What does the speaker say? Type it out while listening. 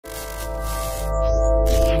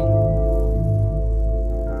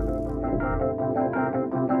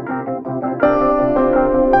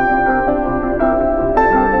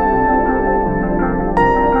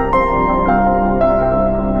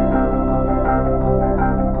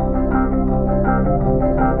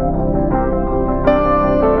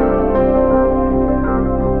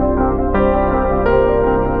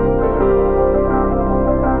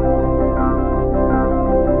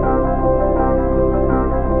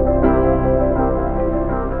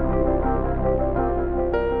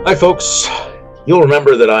Hi, folks. You'll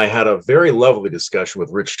remember that I had a very lovely discussion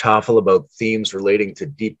with Rich Tafel about themes relating to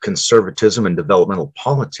deep conservatism and developmental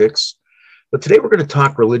politics. But today we're going to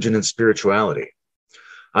talk religion and spirituality.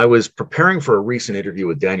 I was preparing for a recent interview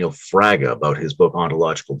with Daniel Fraga about his book,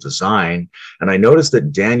 Ontological Design, and I noticed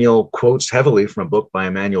that Daniel quotes heavily from a book by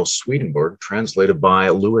Emanuel Swedenborg, translated by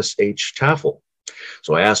Louis H. Tafel.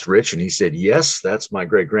 So I asked Rich, and he said, yes, that's my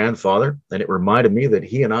great-grandfather, and it reminded me that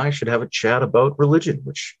he and I should have a chat about religion,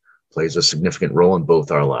 which plays a significant role in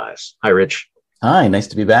both our lives. Hi, Rich. Hi, nice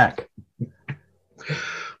to be back. It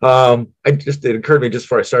occurred to me just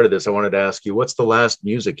before I started this, I wanted to ask you, what's the last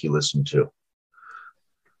music you listened to?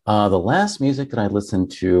 The last music that I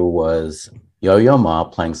listened to was Yo-Yo Ma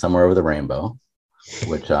playing Somewhere Over the Rainbow,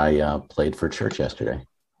 which I played for church yesterday.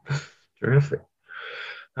 Terrific.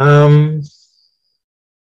 How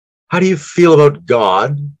do you feel about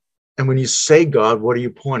God? And when you say God, what are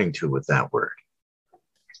you pointing to with that word?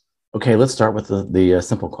 Okay, let's start with the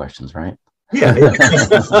simple questions, right? Yeah.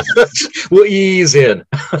 We'll ease in.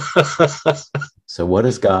 So what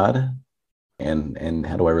is God, and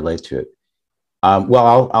how do I relate to it?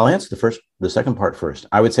 Well, I'll answer the second part first.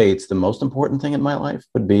 I would say it's the most important thing in my life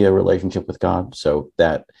would be a relationship with God. So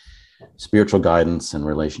that spiritual guidance and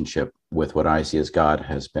relationship with what I see as God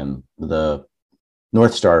has been the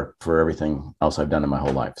North Star for everything else I've done in my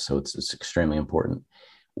whole life. So it's extremely important.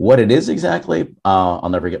 What it is exactly, I'll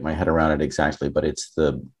never get my head around it exactly, but it's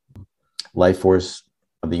the life force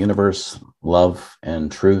of the universe, love and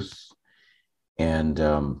truth, and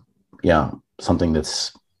something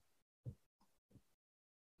that's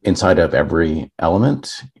inside of every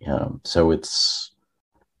element. So it's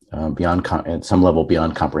at some level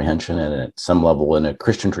beyond comprehension, and at some level in a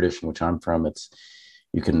Christian tradition, which I'm from,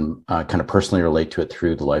 you can kind of personally relate to it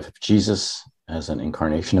through the life of Jesus as an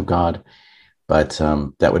incarnation of God. But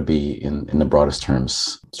that would be in the broadest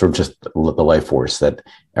terms, sort of just the life force, that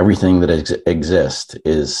everything that exists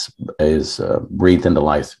is breathed into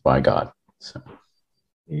life by God. So,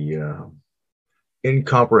 the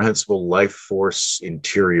incomprehensible life force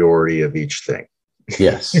interiority of each thing.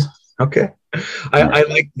 Yes. Okay. I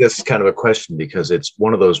like this kind of a question because it's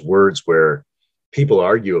one of those words where people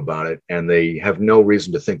argue about it and they have no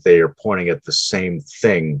reason to think they are pointing at the same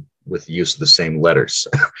thing with the use of the same letters.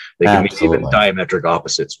 They can be even diametric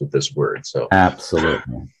opposites with this word. So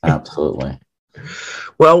absolutely.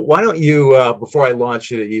 Well, why don't you, before I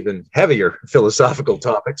launch into even heavier philosophical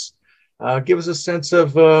topics, give us a sense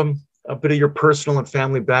of a bit of your personal and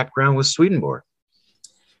family background with Swedenborg.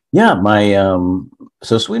 Yeah,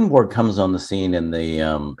 so Swedenborg comes on the scene in the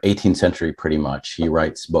 18th century, pretty much. He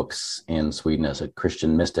writes books in Sweden as a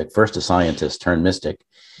Christian mystic, first a scientist turned mystic,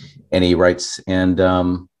 and he writes,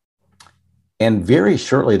 and very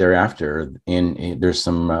shortly thereafter, there's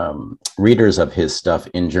some readers of his stuff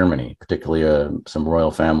in Germany, particularly some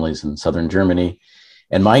royal families in southern Germany.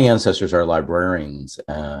 And my ancestors are librarians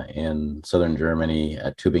in southern Germany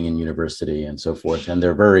at Tübingen University and so forth. And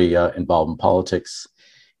they're very involved in politics,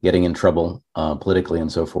 getting in trouble politically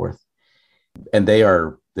and so forth. And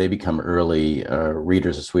they become early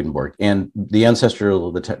readers of Swedenborg. And the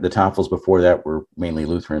ancestral, the Tafels before that were mainly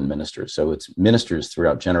Lutheran ministers. So it's ministers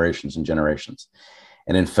throughout generations and generations.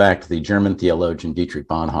 And in fact, the German theologian Dietrich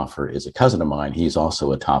Bonhoeffer is a cousin of mine. He's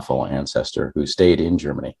also a Tafel ancestor who stayed in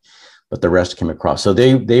Germany, but the rest came across. So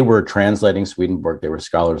they were translating Swedenborg. They were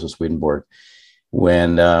scholars of Swedenborg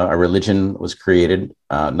when a religion was created,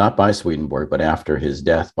 not by Swedenborg, but after his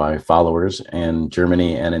death by followers in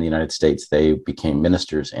Germany and in the United States. They became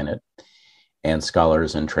ministers in it and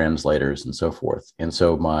scholars and translators and so forth. And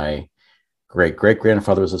so my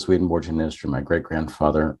great-great-grandfather was a Swedenborgian minister. My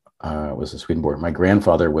great-grandfather was a Swedenborg. My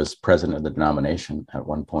grandfather was president of the denomination at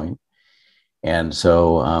one point. And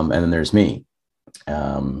so, and then there's me,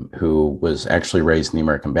 who was actually raised in the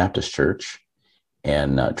American Baptist Church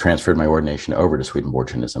and transferred my ordination over to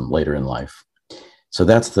Swedenborgianism later in life. So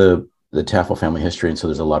that's the Tafel family history. And so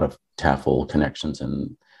there's a lot of Tafel connections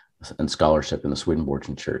and scholarship in the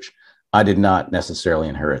Swedenborgian church. I did not necessarily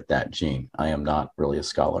inherit that gene. I am not really a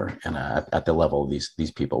scholar and at the level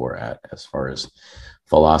these people were at as far as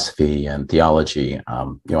philosophy and theology.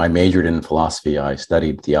 I majored in philosophy. I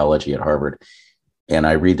studied theology at Harvard, and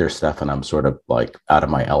I read their stuff and I'm sort of like out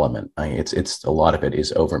of my element. It's a lot of it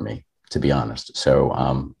is over me, to be honest. So,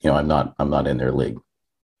 I'm not in their league.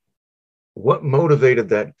 What motivated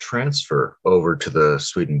that transfer over to the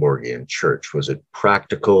Swedenborgian church? Was it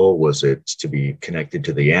practical? Was it to be connected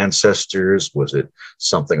to the ancestors? Was it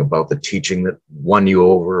something about the teaching that won you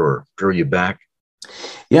over or drew you back?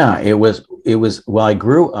 Yeah, it was, well, I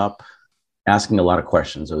grew up asking a lot of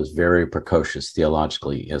questions. I was very precocious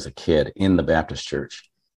theologically as a kid in the Baptist church.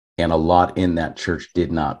 And a lot in that church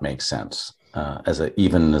did not make sense.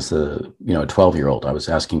 Even as a 12-year-old, I was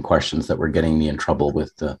asking questions that were getting me in trouble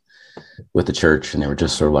with the church, and they were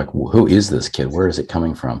just sort of like, "Who is this kid? Where is it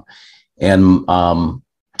coming from?" And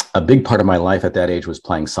a big part of my life at that age was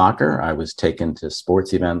playing soccer. I was taken to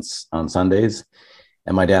sports events on Sundays,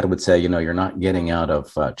 and my dad would say, "You're not getting out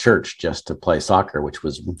of church just to play soccer," which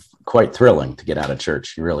was quite thrilling to get out of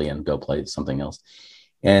church, really, and go play something else.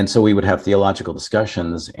 And so we would have theological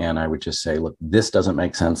discussions, and I would just say, "Look, this doesn't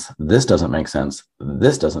make sense. This doesn't make sense.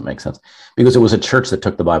 This doesn't make sense," because it was a church that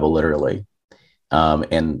took the Bible literally,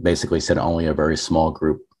 and basically said only a very small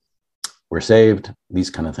group were saved.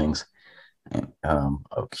 These kind of things. And,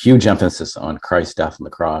 a huge emphasis on Christ's death on the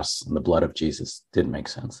cross and the blood of Jesus didn't make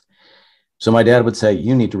sense. So my dad would say,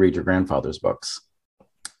 "You need to read your grandfather's books,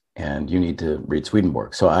 and you need to read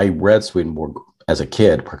Swedenborg." So I read Swedenborg as a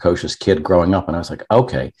kid, precocious kid growing up, and I was like,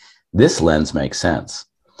 okay, this lens makes sense.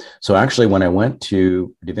 So actually, when I went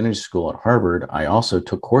to divinity school at Harvard, I also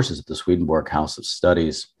took courses at the Swedenborg House of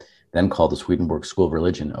Studies, then called the Swedenborg School of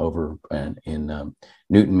Religion, over in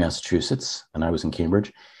Newton, Massachusetts, and I was in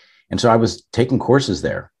Cambridge. And so I was taking courses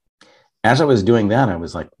there. As I was doing that, I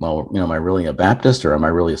was like, well, am I really a Baptist, or am I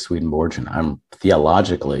really a Swedenborgian? I'm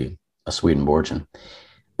theologically a Swedenborgian.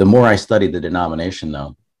 The more I studied the denomination,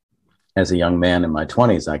 though, as a young man in my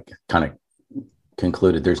 20s, I kind of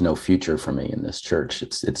concluded there's no future for me in this church.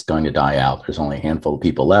 It's going to die out. There's only a handful of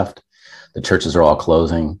people left. The churches are all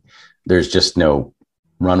closing. There's just no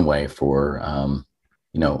runway for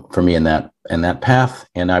me in that path.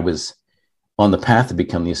 And I was on the path to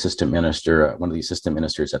become the assistant minister, one of the assistant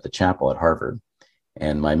ministers at the chapel at Harvard.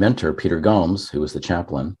 And my mentor, Peter Gomes, who was the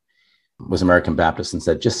chaplain, was American Baptist, and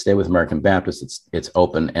said, "Just stay with American Baptist. It's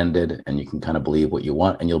open-ended, and you can kind of believe what you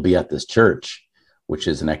want, and you'll be at this church, which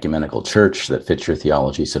is an ecumenical church that fits your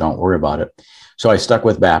theology, so don't worry about it." So I stuck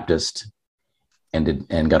with Baptist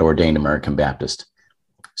and got ordained American Baptist.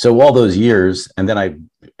 So all those years, and then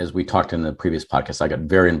as we talked in the previous podcast, I got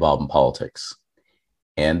very involved in politics.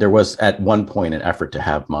 And there was at one point an effort to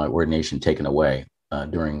have my ordination taken away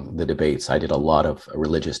during the debates. I did a lot of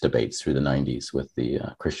religious debates through the 90s with the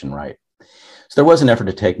Christian right. So there was an effort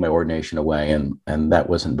to take my ordination away, and that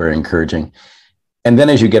wasn't very encouraging. And then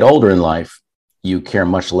as you get older in life, you care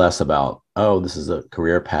much less about, oh, this is a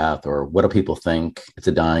career path, or what do people think? It's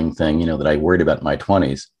a dying thing, that I worried about in my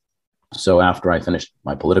 20s. So after I finished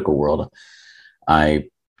my political world, I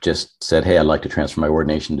just said, hey, I'd like to transfer my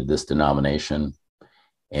ordination to this denomination.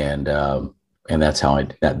 And that's how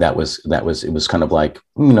it was kind of like,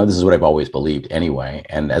 this is what I've always believed anyway.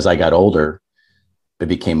 And as I got older, it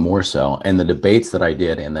became more so. And the debates that I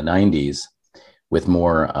did in the 90s with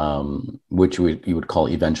more, which you would call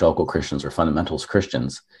evangelical Christians or fundamentalist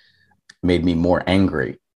Christians, made me more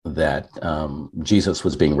angry that Jesus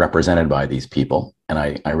was being represented by these people. And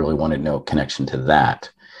I really wanted no connection to that.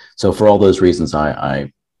 So for all those reasons,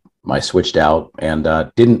 I switched out and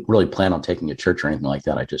didn't really plan on taking a church or anything like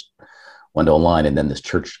that. I just went online, and then this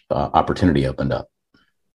church opportunity opened up.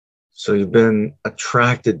 So you've been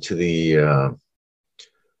attracted to the,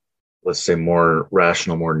 let's say, more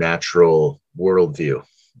rational, more natural worldview,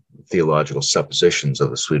 theological suppositions of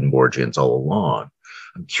the Swedenborgians all along.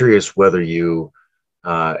 I'm curious whether you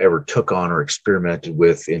ever took on or experimented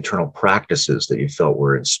with internal practices that you felt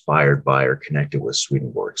were inspired by or connected with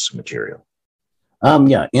Swedenborg's material.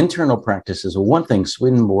 Internal practices. Well, one thing,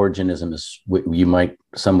 Swedenborgianism is what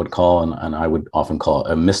some would call, and I would often call,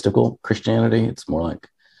 a mystical Christianity. It's more like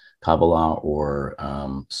Kabbalah or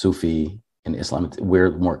Sufi in Islam.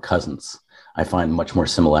 We're more cousins. I find much more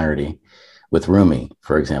similarity with Rumi,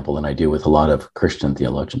 for example, than I do with a lot of Christian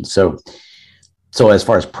theologians. So as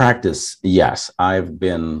far as practice, yes, I've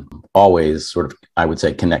been always sort of, I would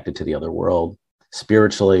say, connected to the other world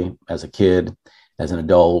spiritually as a kid, as an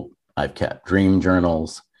adult. I've kept dream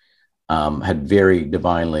journals, had very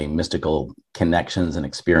divinely mystical connections and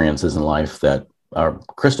experiences in life that are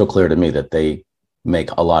crystal clear to me that they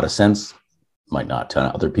make a lot of sense, might not to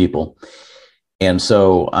other people. And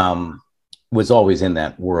so was always in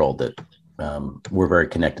that world that we're very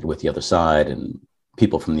connected with the other side, and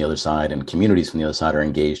people from the other side and communities from the other side are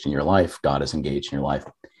engaged in your life. God is engaged in your life.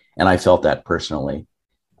 And I felt that personally,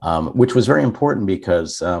 which was very important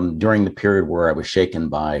because during the period where I was shaken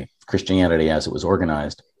by Christianity as it was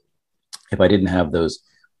organized, if I didn't have those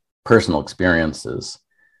personal experiences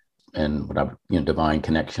and divine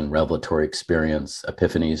connection, revelatory experience,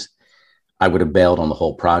 epiphanies, I would have bailed on the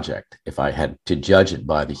whole project if I had to judge it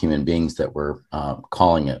by the human beings that were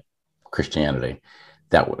calling it Christianity.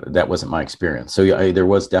 That wasn't my experience. So there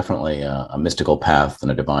was definitely a mystical path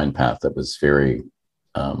and a divine path that was very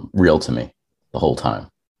real to me the whole time.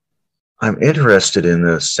 I'm interested in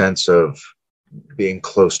the sense of being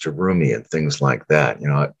close to Rumi and things like that. You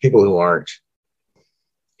know, people who aren't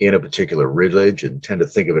in a particular religion tend to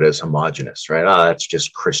think of it as homogenous, right? Ah, that's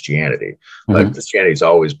just Christianity. But Hmm. Christianity's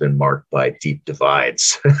always been marked by deep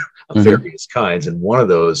divides of Hmm. various kinds. And one of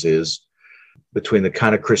those is between the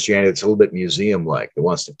kind of Christianity that's a little bit museum-like, that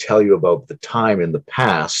wants to tell you about the time in the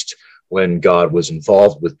past when God was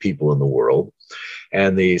involved with people in the world,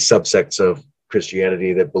 and the subsects of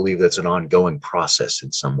Christianity that believe that's an ongoing process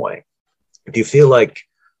in some way. Do you feel like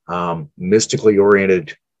mystically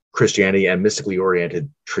oriented Christianity and mystically oriented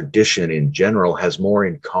tradition in general has more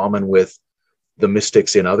in common with the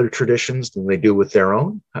mystics in other traditions than they do with their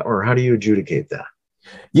own? Or how do you adjudicate that?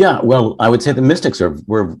 Yeah, well, I would say the mystics are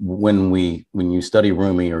where when you study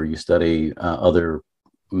Rumi or you study other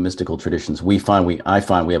mystical traditions, I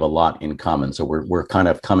find we have a lot in common. So we're kind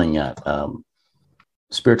of coming at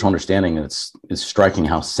spiritual understanding, and it's striking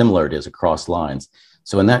how similar it is across lines.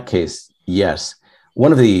 So in that case, yes.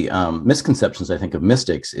 One of the misconceptions I think of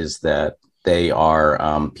mystics is that they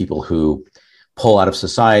are people who pull out of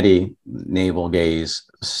society, navel gaze,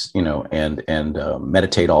 and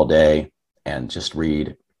meditate all day and just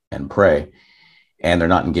read and pray, and they're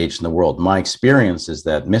not engaged in the world. My experience is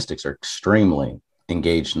that mystics are extremely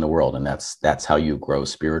engaged in the world, and that's how you grow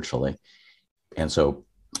spiritually. And so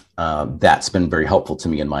that's been very helpful to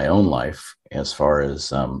me in my own life as far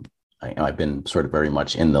as I've been sort of very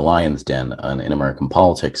much in the lion's den in American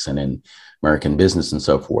politics and in American business and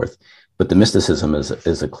so forth. But the mysticism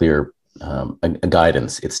is a clear a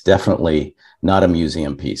guidance. It's definitely not a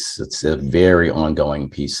museum piece. It's a very ongoing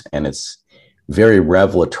piece, and it's very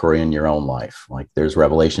revelatory in your own life. Like there's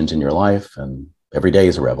revelations in your life, and every day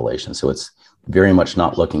is a revelation. So it's very much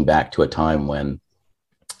not looking back to a time when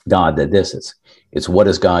God did this. It's what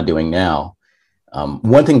is God doing now?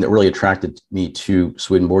 One thing that really attracted me to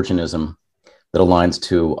Swedenborgianism that aligns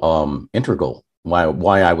to integral,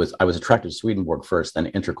 why I was attracted to Swedenborg first, then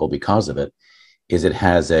integral because of it, is it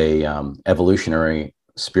has a evolutionary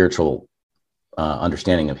spiritual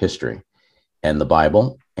understanding of history and the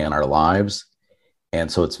Bible and our lives. And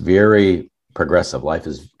so it's very progressive. Life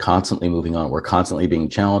is constantly moving on. We're constantly being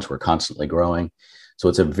challenged. We're constantly growing. So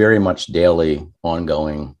it's a very much daily,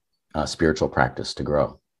 ongoing spiritual practice to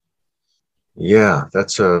grow. Yeah,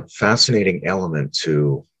 that's a fascinating element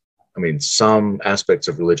to, I mean, some aspects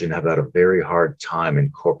of religion have had a very hard time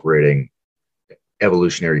incorporating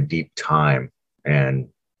evolutionary deep time and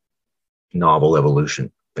novel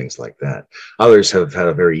evolution, things like that. Others have had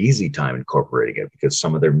a very easy time incorporating it because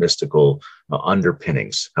some of their mystical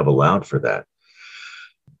underpinnings have allowed for that.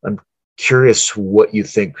 I'm curious what you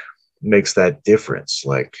think makes that difference.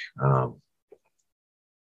 Like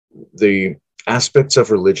the aspects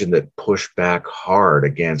of religion that push back hard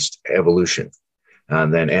against evolution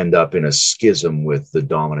and then end up in a schism with the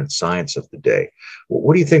dominant science of the day.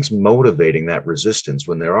 What do you think's motivating that resistance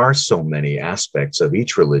when there are so many aspects of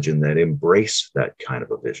each religion that embrace that kind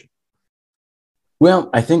of a vision? Well,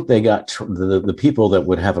 I think they got the people that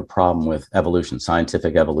would have a problem with evolution,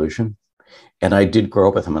 scientific evolution. And I did grow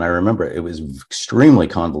up with them. And I remember it was extremely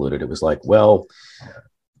convoluted. It was like, well,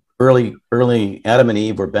 early Adam and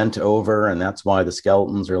Eve were bent over, and that's why the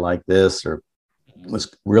skeletons are like this, or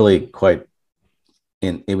was really quite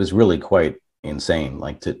it was really quite insane,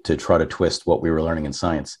 like to try to twist what we were learning in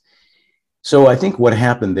science. So I think what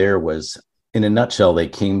happened there was, in a nutshell, they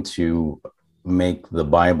came to make the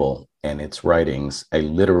Bible and its writings a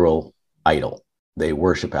literal idol. They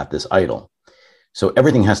worship at this idol. So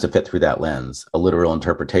everything has to fit through that lens, a literal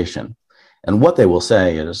interpretation. And what they will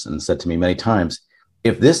say is, and said to me many times,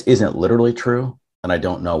 if this isn't literally true, then I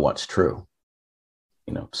don't know what's true.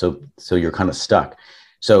 So you're kind of stuck.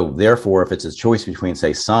 So therefore, if it's a choice between,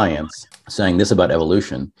 say, science saying this about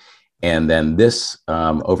evolution, and then this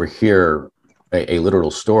over here, a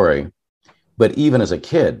literal story. But even as a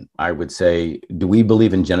kid, I would say, do we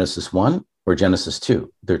believe in Genesis 1 or Genesis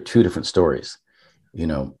 2? They're two different stories,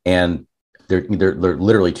 and they're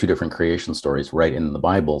literally two different creation stories right in the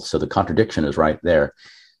Bible. So the contradiction is right there.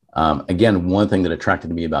 Again, one thing that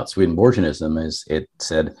attracted me about Swedenborgianism is it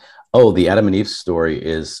said, oh, the Adam and Eve story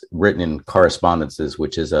is written in correspondences,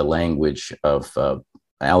 which is a language of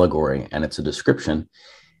allegory, and it's a description.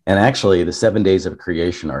 And actually, the 7 days of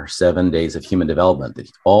creation are 7 days of human development that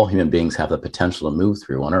all human beings have the potential to move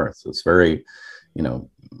through on Earth. So it's very,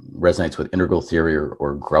 resonates with integral theory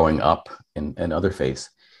or growing up in other faiths.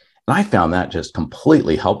 And I found that just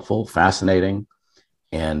completely helpful, fascinating,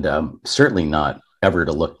 and certainly not ever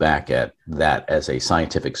to look back at that as a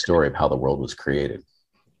scientific story of how the world was created.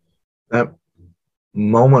 That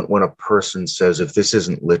moment when a person says, if this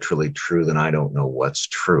isn't literally true, then I don't know what's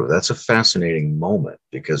true. That's a fascinating moment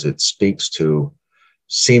because it speaks to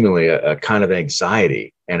seemingly a kind of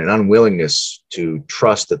anxiety and an unwillingness to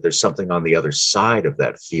trust that there's something on the other side of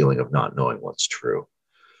that feeling of not knowing what's true.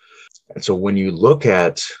 And so when you look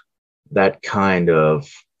at that kind of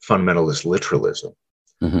fundamentalist literalism,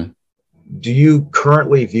 Mm-hmm. do you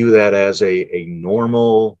currently view that as a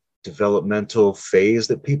normal developmental phase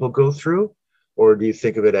that people go through? Or do you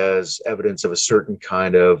think of it as evidence of a certain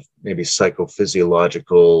kind of maybe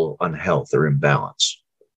psychophysiological unhealth or imbalance?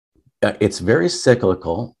 It's very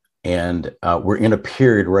cyclical, and we're in a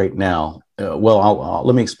period right now.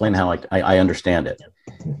 Let me explain how I understand it,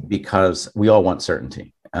 because we all want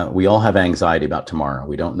certainty. We all have anxiety about tomorrow.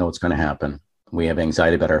 We don't know what's going to happen. We have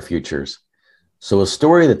anxiety about our futures. So a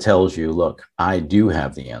story that tells you, look, I do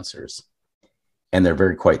have the answers, and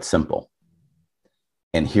they're quite simple.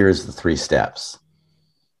 And here's the 3 steps.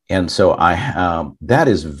 And so that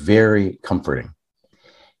is very comforting.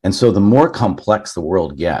 And so the more complex the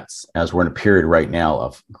world gets, as we're in a period right now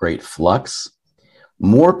of great flux,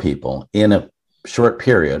 more people in a short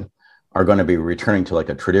period are going to be returning to like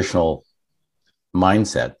a traditional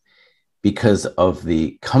mindset because of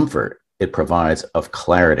the comfort it provides of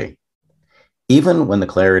clarity. Even when the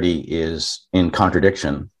clarity is in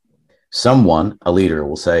contradiction, someone, a leader,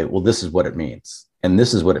 will say, well, this is what it means. And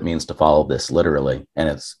this is what it means to follow this literally. And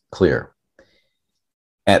it's clear.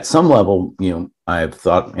 At some level, I've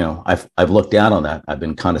thought, I've looked down on that. I've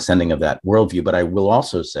been condescending of that worldview. But I will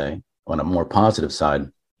also say, on a more positive side,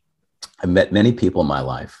 I met many people in my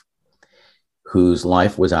life whose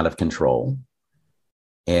life was out of control,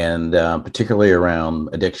 and particularly around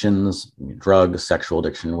addictions, drugs, sexual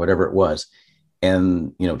addiction, whatever it was,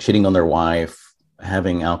 and cheating on their wife,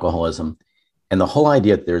 having alcoholism, and the whole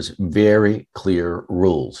idea that there's very clear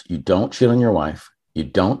rules. You don't cheat on your wife, you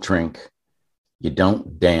don't drink, you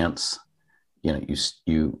don't dance,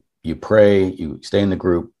 you pray, you stay in the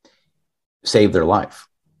group, save their life.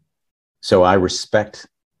 So I respect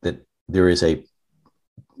that there is a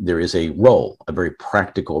role, a very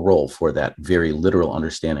practical role for that very literal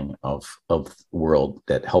understanding of the world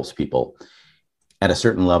that helps people at a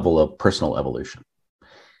certain level of personal evolution.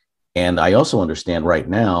 And I also understand right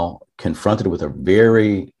now, confronted with a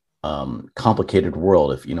very complicated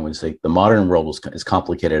world. If when you say the modern world is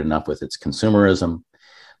complicated enough with its consumerism,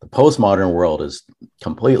 the postmodern world is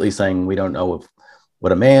completely saying we don't know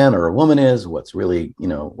what a man or a woman is, what's really,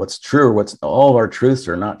 what's true, or what's all of our truths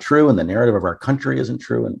are not true, and the narrative of our country isn't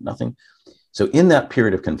true, and nothing. So in that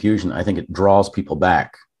period of confusion, I think it draws people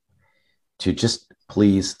back to just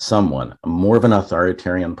please someone, more of an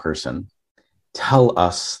authoritarian person, tell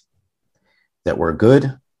us that we're a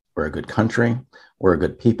good country, we're a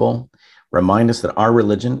good people, remind us that our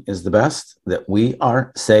religion is the best, that we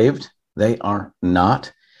are saved, they are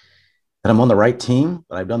not, that I'm on the right team,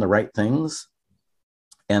 that I've done the right things,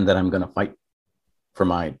 and that I'm going to fight for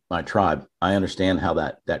my tribe. I understand how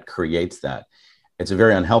that creates that. It's a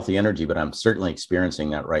very unhealthy energy, but I'm certainly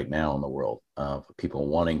experiencing that right now in the world of people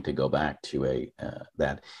wanting to go back to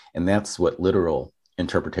that. And that's what literal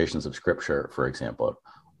interpretations of scripture, for example,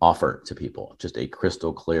 offer to people. Just a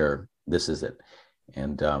crystal clear, this is it.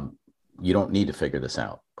 And you don't need to figure this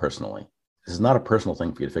out personally. This is not a personal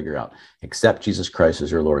thing for you to figure out. Accept Jesus Christ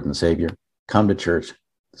as your Lord and Savior. Come to church,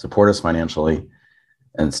 support us financially,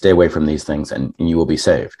 and stay away from these things, and you will be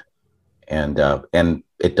saved. And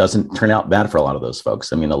it doesn't turn out bad for a lot of those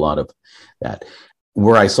folks. I mean, a lot of that.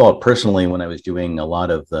 Where I saw it personally when I was doing a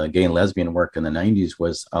lot of gay and lesbian work in the 90s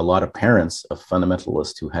was a lot of parents of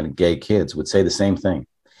fundamentalists who had gay kids would say the same thing.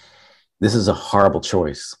 This is a horrible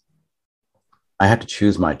choice. I have to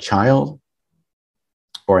choose my child,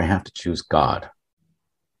 or I have to choose God.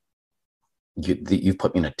 You've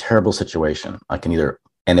put me in a terrible situation. I can either,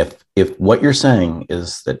 and if what you're saying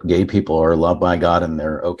is that gay people are loved by God and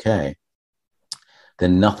they're okay,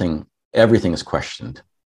 then everything is questioned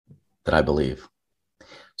that I believe.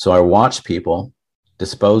 So I watch people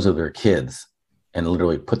dispose of their kids and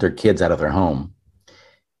literally put their kids out of their home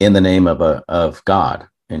in the name of God,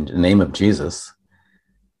 in the name of Jesus.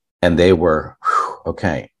 And they were,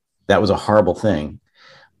 okay, that was a horrible thing,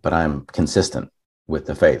 but I'm consistent with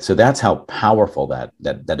the faith. So that's how powerful that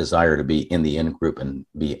desire to be in the in group and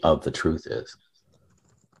be of the truth is.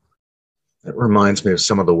 It reminds me of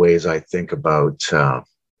some of the ways I think about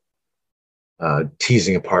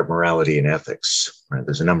teasing apart morality and ethics. Right?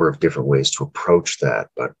 There's a number of different ways to approach that,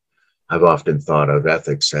 but I've often thought of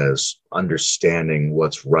ethics as understanding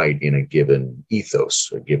what's right in a given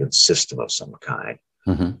ethos, a given system of some kind,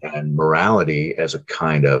 and morality as a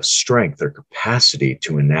kind of strength or capacity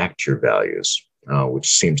to enact your values.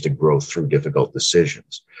 which seems to grow through difficult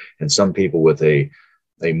decisions. And some people with a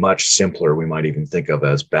much simpler, we might even think of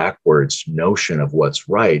as backwards notion of what's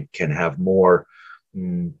right, can have more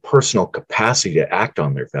personal capacity to act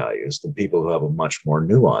on their values than people who have a much more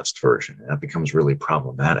nuanced version. And that becomes really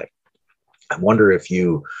problematic. I wonder if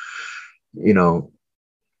you know,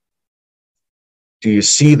 do you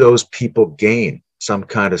see those people gain some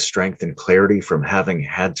kind of strength and clarity from having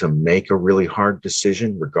had to make a really hard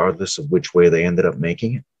decision, regardless of which way they ended up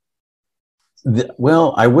making it?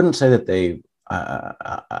 Well, I wouldn't say that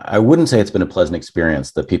I wouldn't say it's been a pleasant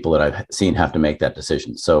experience, the people that I've seen have to make that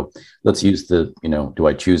decision. So let's use do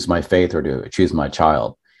I choose my faith or do I choose my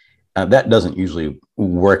child? That doesn't usually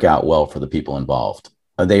work out well for the people involved.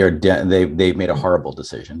 They've made a horrible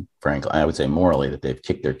decision, frankly. I would say morally that they've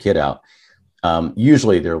kicked their kid out.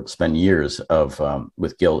 Usually they'll spend years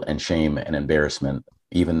with guilt and shame and embarrassment,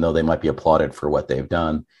 even though they might be applauded for what they've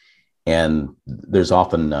done. And there's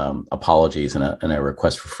often apologies and a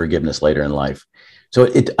request for forgiveness later in life.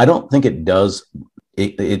 So I don't think it does.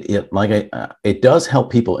 It does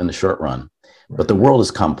help people in the short run, but the world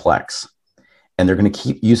is complex, and they're going to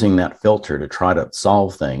keep using that filter to try to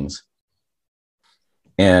solve things.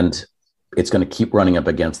 And it's going to keep running up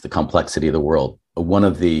against the complexity of the world. One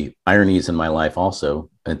of the ironies in my life also,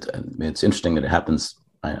 it's interesting that it happens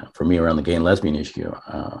for me around the gay and lesbian issue,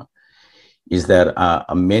 is that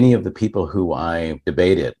many of the people who I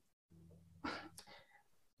debated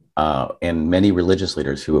and many religious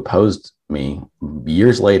leaders who opposed me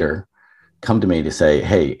years later come to me to say,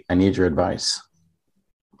 hey, I need your advice.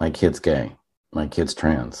 My kid's gay. My kid's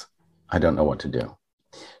trans. I don't know what to do.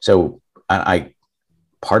 So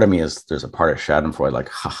part of me there's a part of Schadenfreude, like,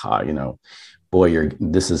 haha, boy,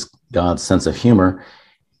 this is God's sense of humor.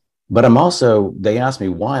 But they ask me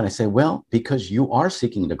why. And I say, well, because you are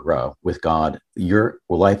seeking to grow with God. Your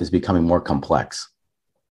life is becoming more complex.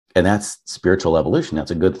 And that's spiritual evolution.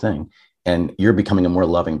 That's a good thing. And you're becoming a more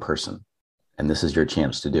loving person. And this is your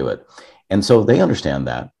chance to do it. And so they understand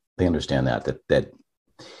that. They understand that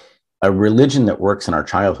a religion that works in our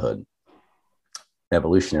childhood,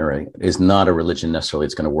 evolutionary, is not a religion necessarily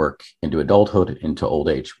it's going to work into adulthood, into old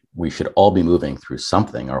age. We should all be moving through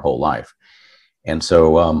something our whole life. And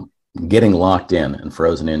so getting locked in and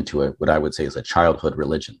frozen into what I would say is a childhood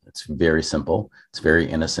religion. It's very simple. It's very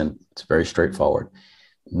innocent. It's very straightforward.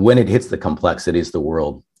 When it hits the complexities of the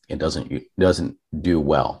world, it doesn't do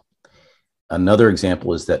well. Another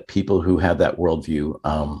example is that people who have that worldview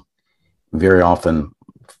very often,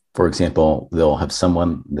 for example, they'll have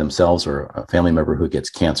someone themselves or a family member who gets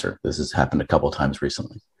cancer. This has happened a couple of times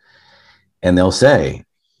recently. And they'll say,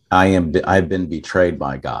 I've been betrayed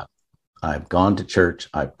by God. I've gone to church.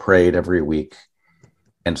 I've prayed every week.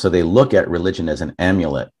 And so they look at religion as an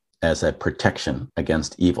amulet, as a protection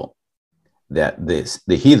against evil, that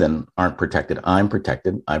the heathen aren't protected. I'm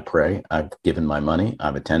protected. I pray. I've given my money.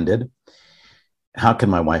 I've attended. How can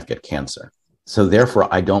my wife get cancer? So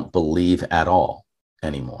therefore, I don't believe at all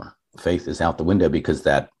anymore. Faith is out the window because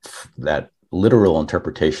that literal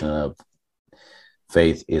interpretation of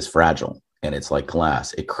faith is fragile. And it's like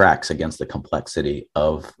glass. It cracks against the complexity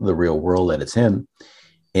of the real world that it's in.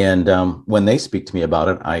 And when they speak to me about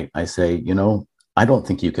it, I say, I don't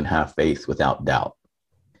think you can have faith without doubt.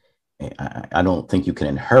 I don't think you can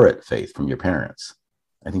inherit faith from your parents.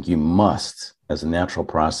 I think you must, as a natural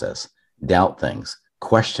process, doubt things,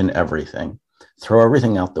 question everything, throw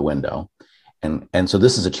everything out the window. And so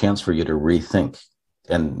this is a chance for you to rethink.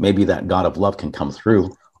 And maybe that God of love can come through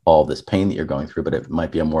all this pain that you're going through, but it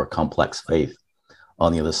might be a more complex faith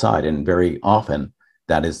on the other side. And very often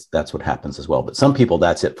that's what happens as well. But some people,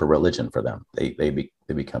 that's it for religion for them. They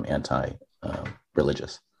become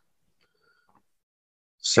anti-religious.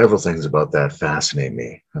 Several things about that fascinate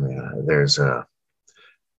me. I mean,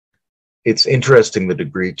 it's interesting the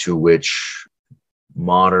degree to which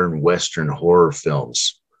modern Western horror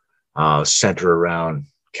films center around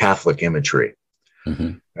Catholic imagery.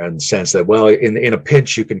 Mm-hmm. And the sense that, well, in a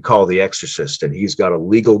pinch, you can call the exorcist, and he's got a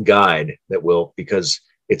legal guide that will, because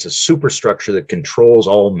it's a superstructure that controls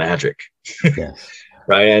all magic. Yes.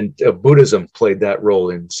 Right. And Buddhism played that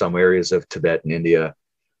role in some areas of Tibet and India.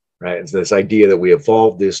 Right. It's this idea that we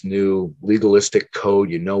evolved this new legalistic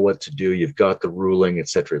code. You know what to do. You've got the ruling, et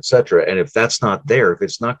cetera, et cetera. And if that's not there, if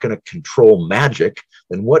it's not going to control magic,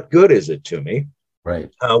 then what good is it to me?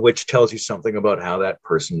 Right. Which tells you something about how that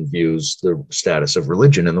person views the status of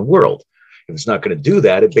religion in the world. If it's not going to do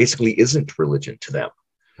that, it basically isn't religion to them.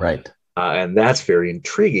 Right. And that's very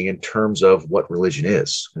intriguing in terms of what religion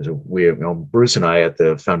is. Bruce and I at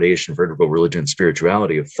the Foundation for Integral Religion and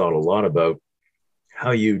Spirituality have thought a lot about how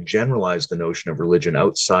you generalize the notion of religion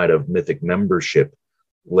outside of mythic membership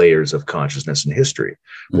layers of consciousness and history.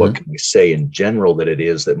 What can we say in general that it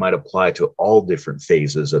is that might apply to all different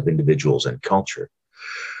phases of individuals and culture?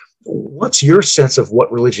 What's your sense of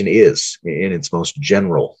what religion is in its most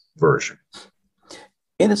general version?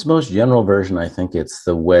 In its most general version, I think it's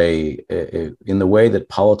the way, in the way that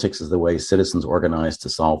politics is the way citizens organize to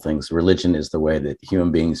solve things, religion is the way that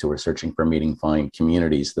human beings who are searching for meaning find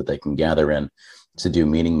communities that they can gather in to do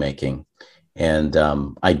meaning making. And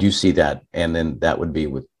I do see that. And then that would be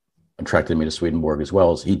what attracted me to Swedenborg as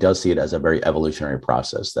well, is he does see it as a very evolutionary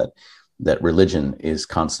process, that religion is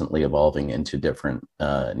constantly evolving into different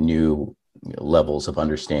new levels of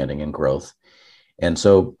understanding and growth. And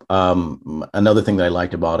so another thing that I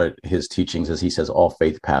liked about it, his teachings, is he says all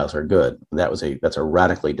faith paths are good. That's a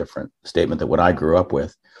radically different statement than what I grew up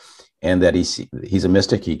with. And that he's a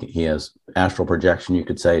mystic. He has astral projection, you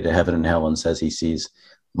could say, to heaven and hell, and says he sees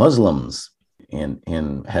Muslims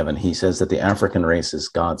in heaven. He says that the African race is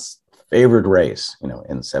God's favored race, in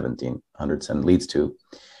 1700s, and leads to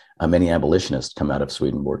many abolitionists come out of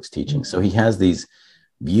Swedenborg's teaching. So he has these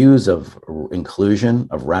views of inclusion,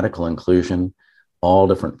 of radical inclusion, all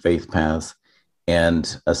different faith paths.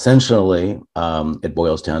 And essentially, it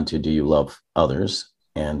boils down to, do you love others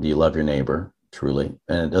and do you love your neighbor truly?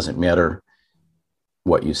 And it doesn't matter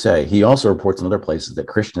what you say. He also reports in other places that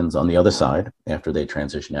Christians on the other side, after they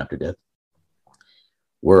transition after death,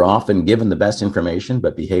 were often given the best information,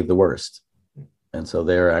 but behave the worst. And so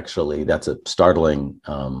that's a startling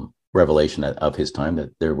revelation of his time,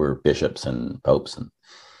 that there were bishops and popes and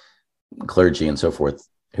clergy and so forth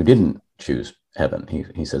who didn't choose heaven.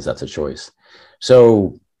 He says that's a choice.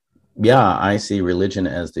 So yeah, I see religion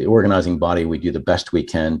as the organizing body. We do the best we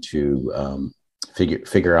can to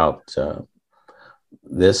figure out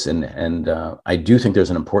this. And I do think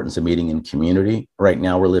there's an importance of meeting in community. Right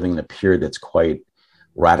now, we're living in a period that's quite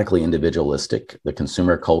radically individualistic. The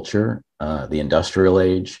consumer culture, the industrial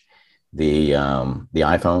age, the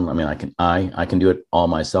iPhone. I mean, I can do it all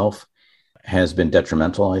myself, has been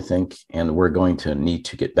detrimental, I think. And we're going to need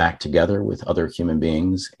to get back together with other human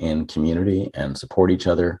beings in community and support each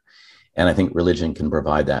other. And I think religion can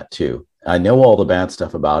provide that too. I know all the bad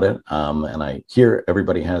stuff about it. And I hear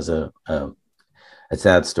everybody has a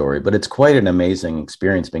sad story, but it's quite an amazing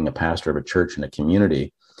experience being a pastor of a church in a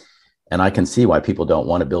community. And I can see why people don't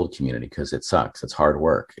want to build community, because it sucks. It's hard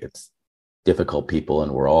work. It's difficult people,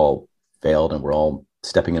 and we're all failed, and we're all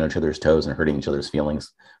stepping on each other's toes and hurting each other's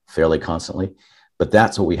feelings fairly constantly. But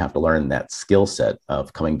that's what we have to learn, that skill set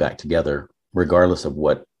of coming back together, regardless of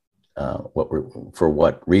for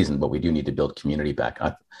what reason, but we do need to build community back.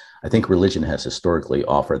 I think religion has historically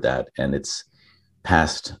offered that, and it's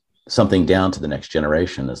passed something down to the next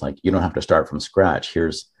generation. It's like, you don't have to start from scratch.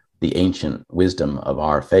 Here's the ancient wisdom of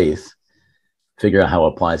our faith. Figure out how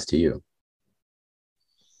it applies to you.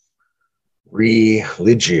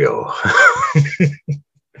 Religio.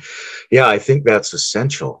 Yeah, I think that's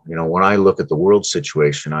essential. When I look at the world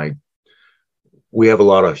situation, we have a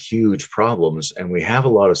lot of huge problems, and we have a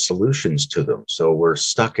lot of solutions to them. So we're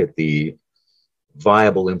stuck at the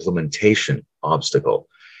viable implementation obstacle.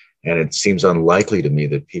 And it seems unlikely to me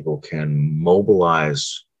that people can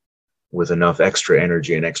mobilize with enough extra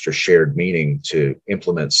energy and extra shared meaning to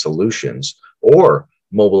implement solutions, or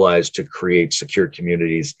mobilize to create secure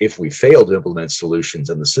communities if we fail to implement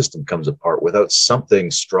solutions and the system comes apart, without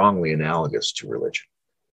something strongly analogous to religion.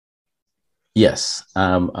 Yes,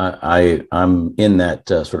 I'm in that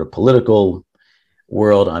sort of political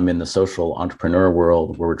world. I'm in the social entrepreneur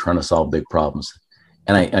world, where we're trying to solve big problems.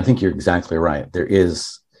 And I think you're exactly right. There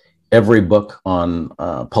is, every book on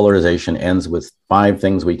polarization ends with 5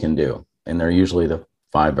 things we can do. And they're usually the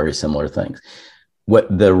 5 very similar things. What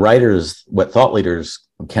thought leaders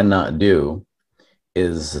cannot do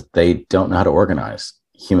is they don't know how to organize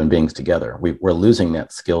human beings together. We're losing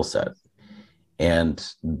that skill set. And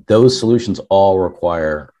those solutions all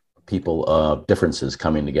require people of differences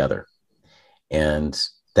coming together. And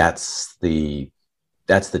that's the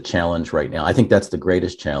challenge right now. I think that's the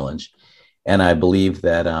greatest challenge. And I believe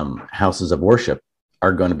that houses of worship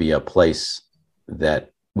are going to be a place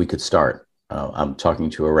that we could start. I'm talking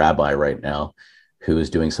to a rabbi right now who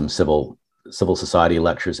is doing some civil society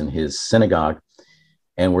lectures in his synagogue.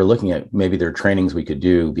 And we're looking at maybe there are trainings we could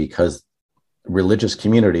do, because religious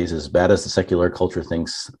communities, as bad as the secular culture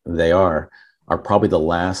thinks they are probably the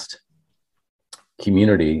last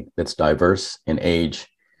community that's diverse in age,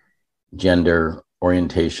 gender,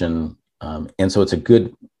 orientation. And so it's a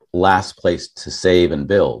good last place to save and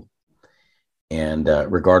build, and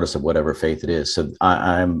regardless of whatever faith it is. So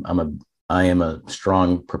I am a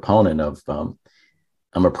strong proponent of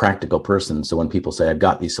I'm a practical person. So when people say, I've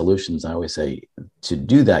got these solutions, I always say, to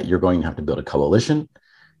do that, you're going to have to build a coalition.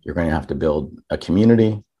 You're going to have to build a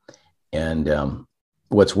community. And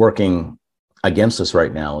what's working against us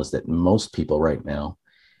right now is that most people right now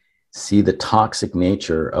see the toxic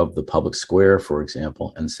nature of the public square, for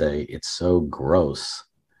example, and say, it's so gross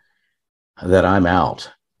that I'm out.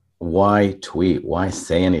 Why tweet? Why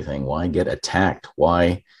say anything? Why get attacked?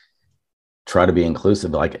 Why try to be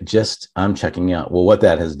inclusive? Like, just, I'm checking out. Well, what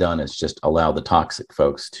that has done is just allow the toxic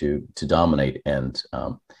folks to dominate, and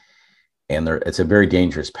it's a very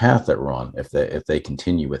dangerous path that we're on if they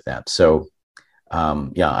continue with that. So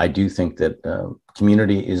yeah, I do think that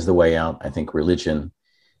community is the way out. I think religion,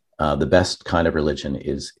 the best kind of religion,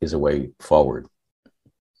 is a way forward.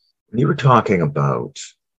 You were talking about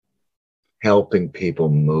helping people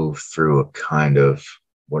move through a kind of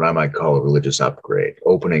what I might call a religious upgrade,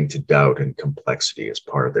 opening to doubt and complexity as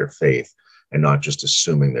part of their faith, and not just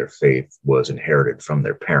assuming their faith was inherited from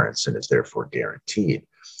their parents and is therefore guaranteed.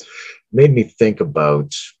 Made me think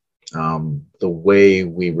about the way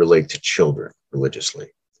we relate to children religiously.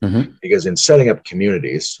 Mm-hmm. Because in setting up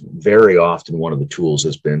communities, very often one of the tools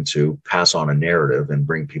has been to pass on a narrative and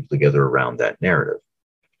bring people together around that narrative.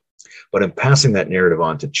 But in passing that narrative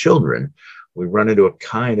on to children, we run into a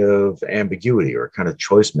kind of ambiguity or a kind of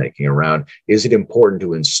choice making around, is it important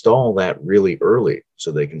to install that really early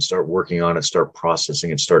so they can start working on it, start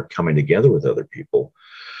processing it, start coming together with other people?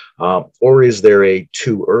 Or is there a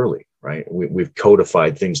too early, right? We've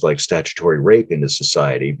codified things like statutory rape into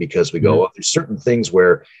society because we go, well, there's certain things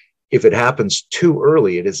where if it happens too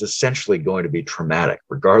early, it is essentially going to be traumatic,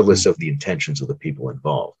 regardless of the intentions of the people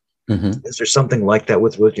involved. Mm-hmm. Is there something like that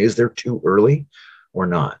with religion? Is there too early or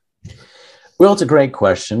not? Well, it's a great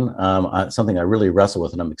question. Something I really wrestle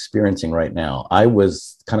with and I'm experiencing right now. I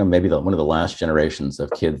was kind of maybe one of the last generations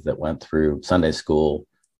of kids that went through Sunday school,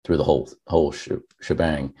 through the whole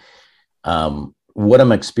shebang. What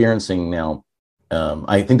I'm experiencing now,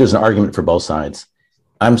 I think there's an argument for both sides.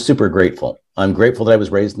 I'm super grateful. I'm grateful that I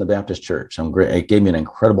was raised in the Baptist church. It gave me an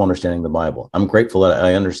incredible understanding of the Bible. I'm grateful that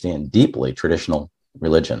I understand deeply traditional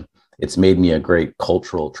religion. It's made me a great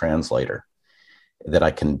cultural translator, that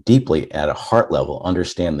I can deeply, at a heart level,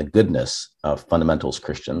 understand the goodness of fundamentalist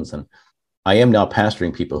Christians. And I am now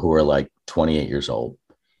pastoring people who are like 28 years old.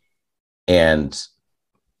 And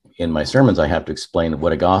in my sermons, I have to explain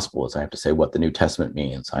what a gospel is. I have to say what the New Testament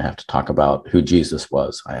means. I have to talk about who Jesus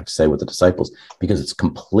was. I have to say what the disciples, because it's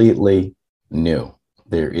completely new.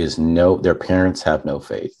 Their parents have no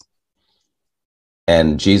faith.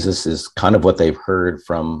 And Jesus is kind of what they've heard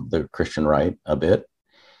from the Christian right a bit.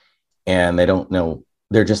 And they don't know.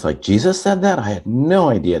 They're just like, Jesus said that? I had no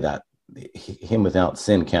idea that him without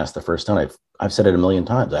sin cast the first stone. I've said it a million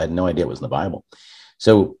times. I had no idea it was in the Bible.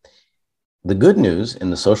 So the good news in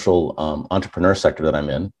the social entrepreneur sector that I'm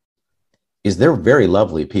in is they're very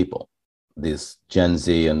lovely people. This Gen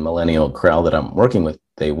Z and millennial crowd that I'm working with,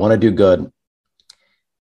 they want to do good.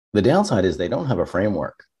 The downside is they don't have a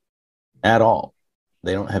framework at all.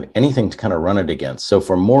 They don't have anything to kind of run it against. So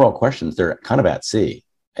for moral questions, they're kind of at sea,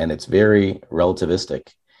 and it's very relativistic.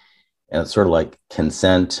 And it's sort of like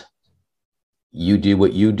consent. You do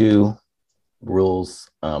what you do, rules.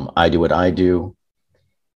 I do what I do.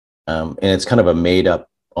 And it's kind of a made up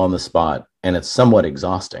on the spot, and it's somewhat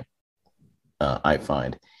exhausting, I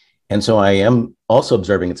find. And so I am also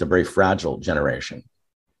observing it's a very fragile generation.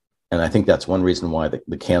 And I think that's one reason why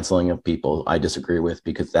the canceling of people I disagree with,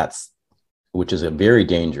 because which is a very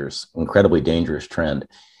dangerous, incredibly dangerous trend.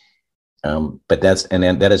 But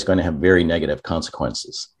that is going to have very negative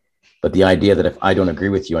consequences. But the idea that if I don't agree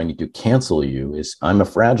with you, I need to cancel you I'm a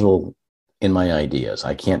fragile in my ideas.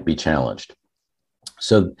 I can't be challenged.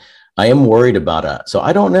 So I am worried about it. So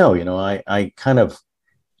I don't know,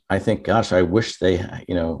 I think, gosh, I wish they,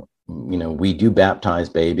 we do baptize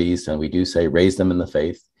babies and we do say, raise them in the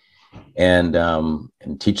faith and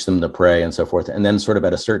teach them to pray and so forth. And then sort of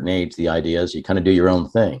at a certain age, the idea is you kind of do your own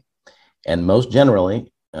thing. And most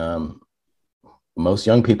generally, most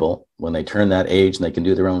young people, when they turn that age and they can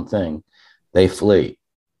do their own thing, they flee.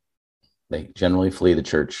 They generally flee the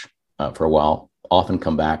church for a while, often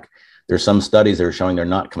come back. There's some studies that are showing they're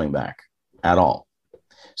not coming back at all.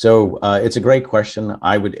 So it's a great question.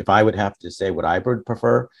 If I would have to say what I would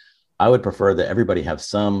prefer, I would prefer that everybody have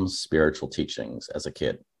some spiritual teachings as a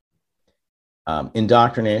kid.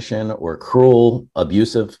 Indoctrination or cruel,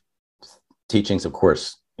 abusive teachings, of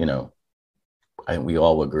course, we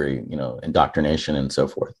all agree, indoctrination and so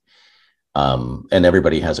forth. And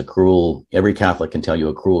everybody has every Catholic can tell you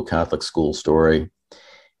a cruel Catholic school story.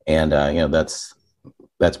 And,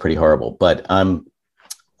 that's pretty horrible. But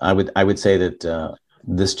I would say that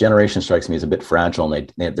this generation strikes me as a bit fragile,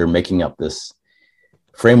 and they're making up this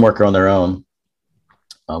framework on their own.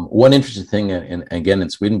 One interesting thing, and again, in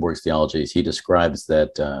Swedenborg's theology, is he describes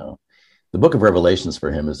that the book of Revelations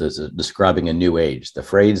for him is describing a new age. The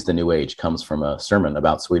phrase "the new age" comes from a sermon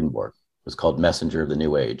about Swedenborg. It was called Messenger of the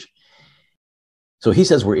New Age. So he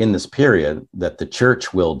says we're in this period that the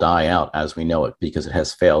church will die out as we know it because it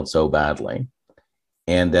has failed so badly,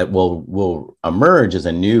 and that will emerge as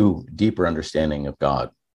a new, deeper understanding of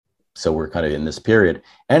God. So we're kind of in this period.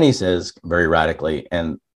 And he says very radically,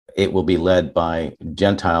 and it will be led by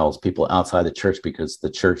Gentiles, people outside the church, because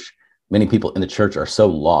the church, many people in the church are so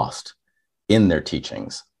lost in their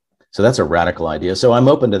teachings. So that's a radical idea. So I'm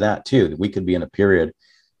open to that too, that we could be in a period,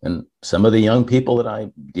 and some of the young people that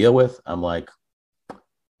I deal with, I'm like,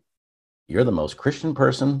 you're the most Christian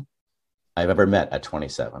person I've ever met at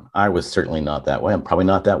 27. I was certainly not that way. I'm probably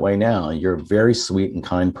not that way now. You're a very sweet and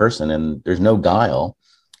kind person, and there's no guile,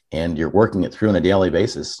 and you're working it through on a daily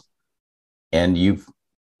basis, and you've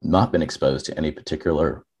not been exposed to any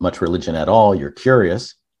particular much religion at all. You're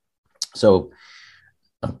curious. So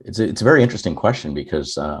it's a very interesting question,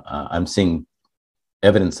 because I'm seeing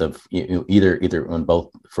evidence of either on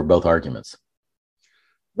both arguments.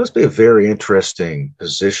 Must be a very interesting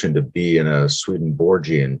position to be in a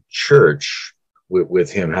Swedenborgian church, with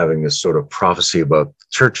him having this sort of prophecy about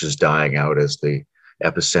churches dying out as the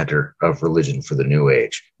epicenter of religion for the New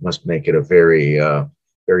Age. Must make it a very,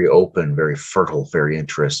 very open, very fertile, very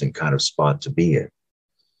interesting kind of spot to be in.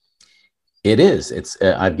 It is. It's.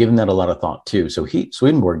 I've given that a lot of thought too. So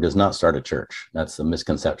Swedenborg does not start a church. That's the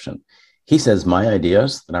misconception. He says, my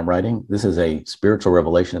ideas that I'm writing, this is a spiritual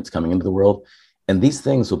revelation that's coming into the world. And these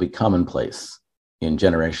things will be commonplace in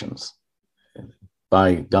generations.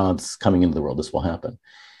 By God's coming into the world, this will happen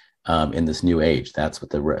in this new age. That's what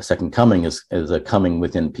the second coming is a coming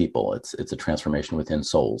within people. It's a transformation within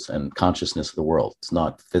souls and consciousness of the world. It's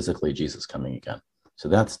not physically Jesus coming again. So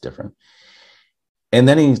that's different. And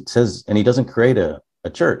then he says, and he doesn't create a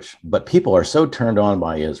church, but people are so turned on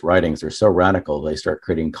by his writings. They're so radical. They start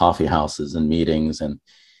creating coffee houses and meetings, and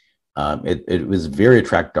it was very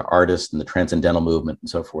attractive to artists and the transcendental movement and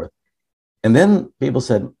so forth. And then people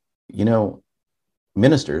said,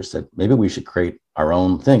 ministers said, maybe we should create our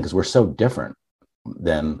own thing because we're so different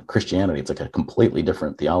than Christianity. It's like a completely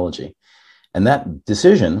different theology. And that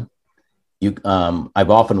decision, I've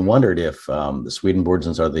often wondered if the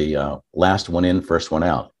Swedenborgians are the last one in, first one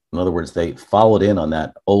out. In other words, they followed in on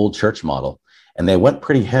that old church model, and they went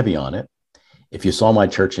pretty heavy on it. If you saw my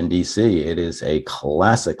church in DC, it is a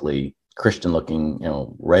classically Christian-looking,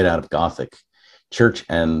 right out of Gothic church,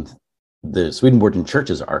 and the Swedenborgian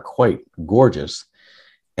churches are quite gorgeous.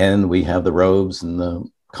 And we have the robes and the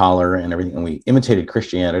collar and everything, and we imitated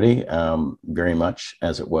Christianity very much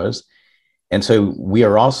as it was. And so we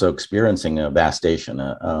are also experiencing a vastation,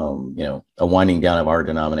 a winding down of our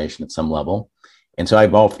denomination at some level. And so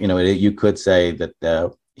you could say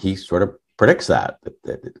that he sort of predicts that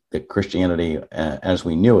Christianity as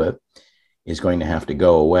we knew it is going to have to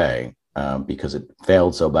go away because it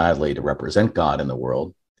failed so badly to represent God in the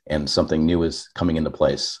world, and something new is coming into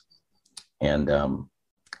place.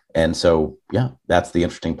 And so, yeah, that's the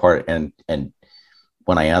interesting part. And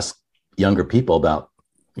when I ask younger people about,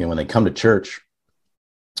 when they come to church,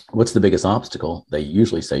 what's the biggest obstacle? They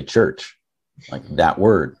usually say church, like that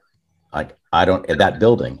word, like that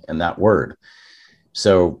building and that word.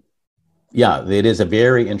 So, yeah, it is a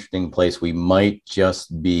very interesting place. We might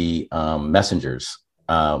just be messengers.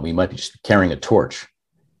 We might be just carrying a torch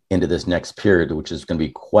into this next period, which is going to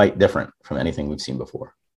be quite different from anything we've seen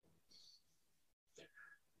before.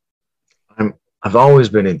 I've always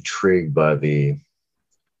been intrigued by the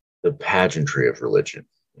pageantry of religion.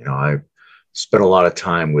 I spent a lot of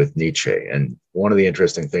time with Nietzsche, and one of the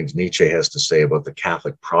interesting things Nietzsche has to say about the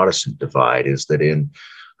Catholic-Protestant divide is that in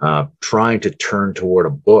trying to turn toward a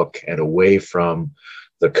book and away from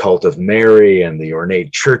the cult of Mary and the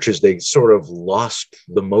ornate churches, they sort of lost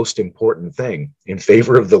the most important thing in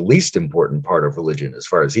favor of the least important part of religion, as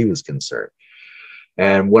far as he was concerned.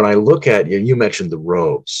 And when I look at, you mentioned the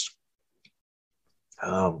robes.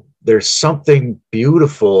 There's something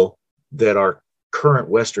beautiful that our current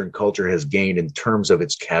Western culture has gained in terms of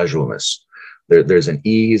its casualness. There's an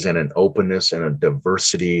ease and an openness and a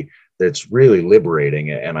diversity that's really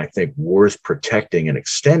liberating, and I think worth protecting and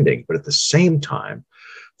extending. But at the same time,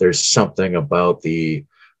 there's something about the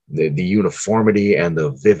uniformity and the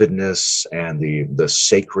vividness and the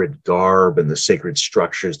sacred garb and the sacred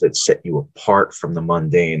structures that set you apart from the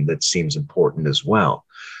mundane that seems important as well.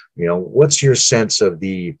 What's your sense of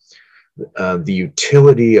the the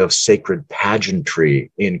utility of sacred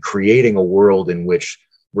pageantry in creating a world in which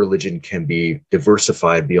religion can be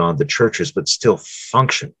diversified beyond the churches, but still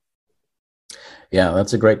function? Yeah,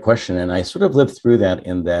 that's a great question. And I sort of lived through that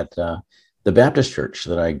in that the Baptist church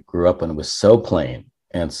that I grew up in was so plain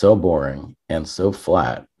and so boring and so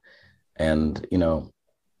flat. And,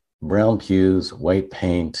 brown pews, white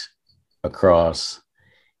paint across.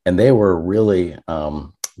 And they were really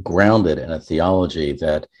grounded in a theology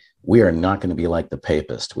that we are not going to be like the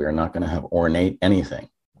papist. We are not going to have ornate anything.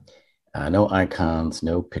 No icons,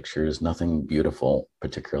 no pictures, nothing beautiful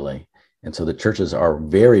particularly. And so the churches are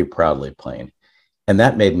very proudly plain. And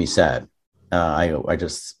that made me sad. I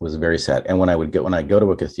just was very sad. And when I go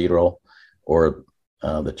to a cathedral or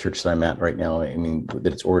the church that I'm at right now, I mean,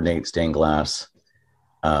 that it's ornate stained glass,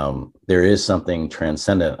 there is something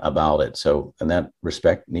transcendent about it. So in that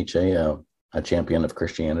respect, Nietzsche, a champion of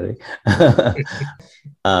Christianity,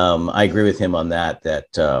 I agree with him on that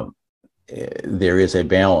there is a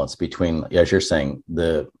balance between, as you're saying,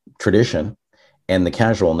 the tradition and the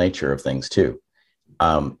casual nature of things too.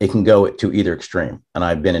 It can go to either extreme, and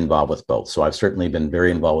I've been involved with both. So I've certainly been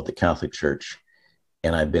very involved with the Catholic Church,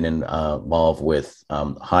 and I've been involved with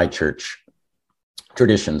high church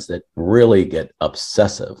traditions that really get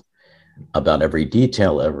obsessive about every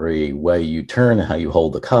detail, every way you turn, how you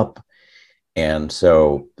hold the cup. And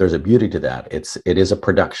so there's a beauty to that. It is a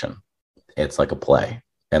production. It's like a play,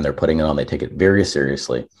 and they're putting it on. They take it very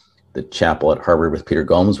seriously. The chapel at Harvard with Peter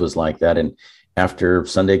Gomes was like that. And after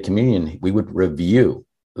Sunday communion, we would review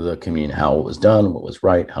the communion, how it was done, what was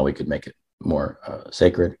right, how we could make it more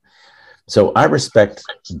sacred. So I respect,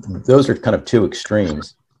 those are kind of two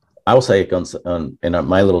extremes. I will say in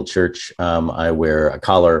my little church, I wear a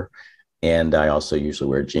collar, and I also usually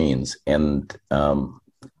wear jeans, and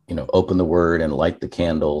open the word and light the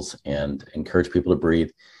candles and encourage people to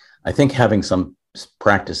breathe. I think having some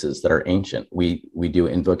practices that are ancient, we do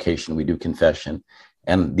invocation, we do confession,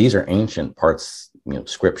 and these are ancient parts,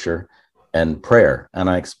 scripture and prayer, and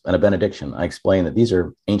a benediction. I explain that these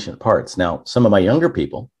are ancient parts. Now, some of my younger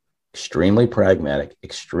people, extremely pragmatic,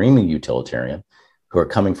 extremely utilitarian, who are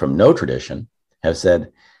coming from no tradition, have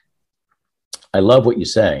said, I love what you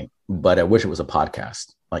say, but I wish it was a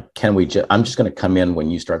podcast. Like, I'm just going to come in when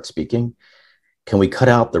you start speaking. Can we cut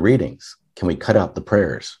out the readings? Can we cut out the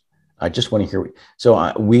prayers? I just want to hear. So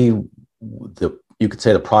you could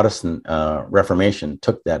say the Protestant Reformation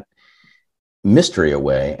took that mystery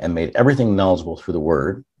away and made everything knowledgeable through the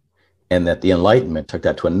word, and that the Enlightenment took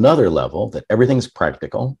that to another level, that everything's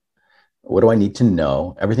practical. What do I need to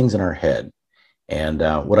know? Everything's in our head. And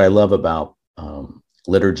what I love about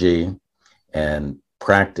liturgy and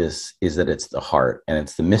practice is that it's the heart and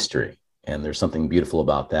it's the mystery, and there's something beautiful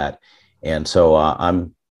about that. And so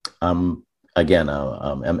I'm in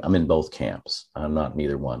both camps. I'm not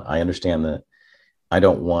neither one. I understand that I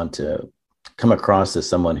don't want to come across as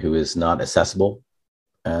someone who is not accessible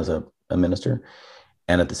as a minister,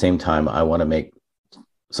 and at the same time, I want to make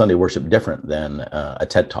Sunday worship different than a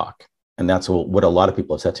TED Talk. And that's what a lot of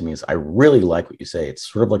people have said to me is, I really like what you say.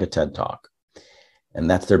 It's sort of like a TED Talk. And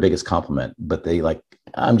that's their biggest compliment. But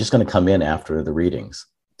I'm just going to come in after the readings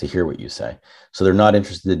to hear what you say. So they're not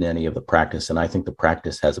interested in any of the practice. And I think the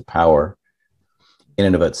practice has a power in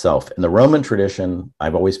and of itself. In the Roman tradition,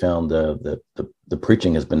 I've always found the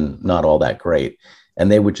preaching has been not all that great.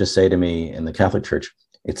 And they would just say to me in the Catholic Church,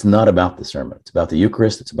 it's not about the sermon. It's about the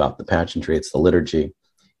Eucharist. It's about the pageantry. It's the liturgy.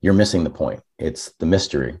 You're missing the point. It's the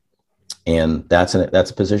mystery. And that's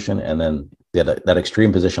a position. And then that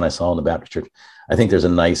extreme position I saw in the Baptist Church, I think there's a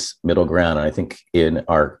nice middle ground. And I think in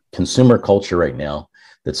our consumer culture right now,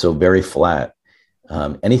 that's so very flat,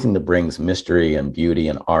 anything that brings mystery and beauty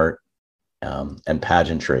and art and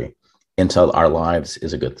pageantry into our lives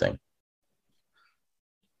is a good thing.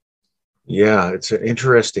 Yeah, it's an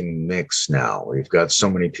interesting mix now. We've got so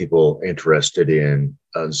many people interested in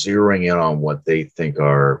zeroing in on what they think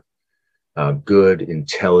are good,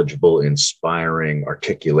 intelligible, inspiring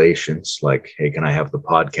articulations, like, hey, can I have the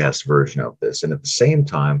podcast version of this? And at the same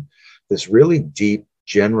time, this really deep,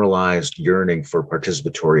 generalized yearning for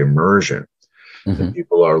participatory immersion that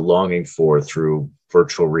people are longing for through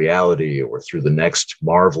virtual reality or through the next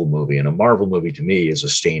Marvel movie. And a Marvel movie to me is a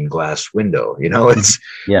stained glass window. It's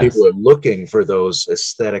yes. People are looking for those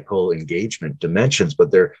aesthetical engagement dimensions, but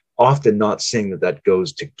they're often not seeing that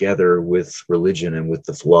goes together with religion and with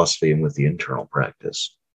the philosophy and with the internal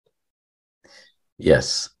practice.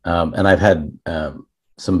 Yes. And I've had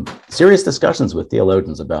some serious discussions with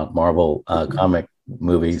theologians about Marvel comic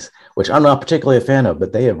movies, which I'm not particularly a fan of,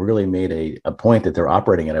 but they have really made a point that they're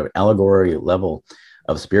operating at an allegory level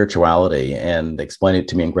of spirituality and explain it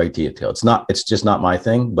to me in great detail. It's just not my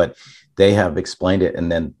thing, but they have explained it,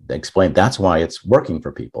 and then they explained that's why it's working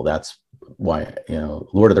for people. That's why,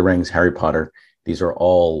 Lord of the Rings, Harry Potter, these are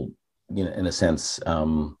all, in a sense,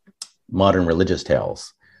 modern religious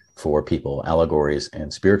tales for people, allegories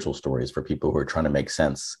and spiritual stories for people who are trying to make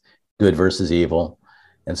sense, good versus evil,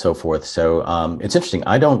 and so forth. So it's interesting.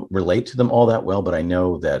 I don't relate to them all that well, but I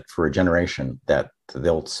know that for a generation that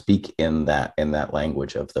they'll speak in that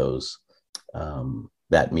language of those,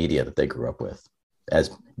 that media that they grew up with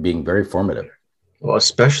as being very formative. Well,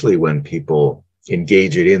 especially when people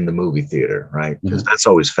engage it in the movie theater, right? Because that's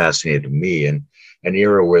always fascinated me, in an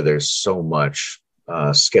era where there's so much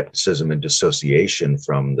skepticism and dissociation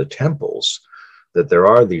from the temples, that there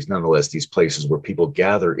are nonetheless these places where people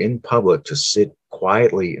gather in public to sit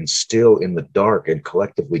quietly and still in the dark and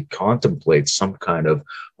collectively contemplate some kind of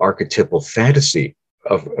archetypal fantasy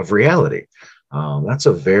of reality. That's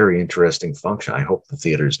a very interesting function. I hope the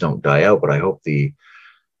theaters don't die out, but I hope the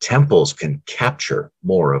temples can capture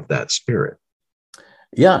more of that spirit.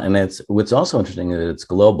 Yeah, and what's also interesting that it's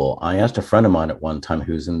global. I asked a friend of mine at one time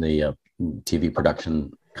who's in the TV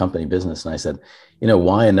production company business, and I said,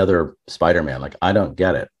 why another Spider-Man? Like, I don't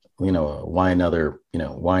get it. Why another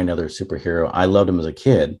superhero? I loved him as a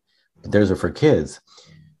kid, but those are for kids.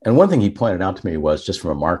 And one thing he pointed out to me was, just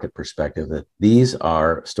from a market perspective, that these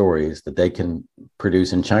are stories that they can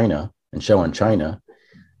produce in China and show in China,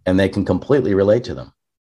 and they can completely relate to them.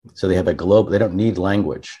 So they have they don't need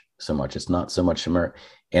language so much. It's not so much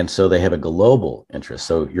and so they have a global interest.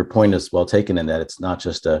 So your point is well taken in that it's not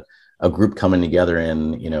just a group coming together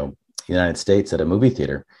in, the United States at a movie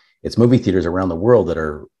theater. It's movie theaters around the world that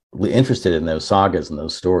are interested in those sagas and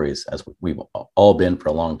those stories, as we've all been for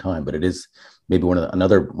a long time. But it is maybe one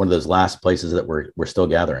of those last places that we're still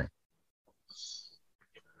gathering.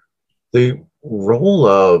 The role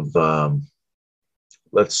of,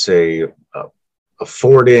 let's say,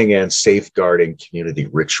 affording and safeguarding community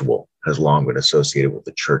ritual has long been associated with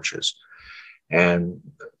the churches. And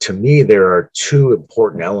to me, there are two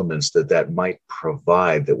important elements that might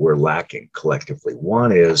provide that we're lacking collectively.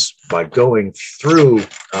 One is by going through,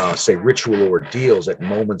 say, ritual ordeals at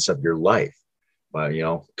moments of your life,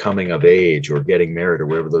 coming of age or getting married or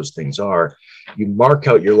whatever those things are, you mark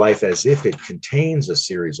out your life as if it contains a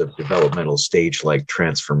series of developmental stage-like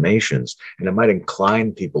transformations, and it might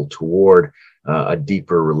incline people toward a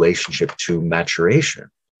deeper relationship to maturation.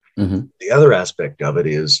 Mm-hmm. The other aspect of it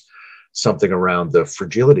is something around the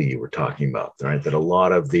fragility you were talking about, right? That a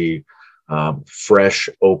lot of the fresh,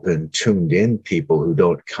 open, tuned in people who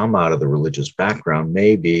don't come out of the religious background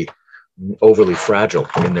may be overly fragile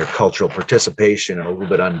in their cultural participation and a little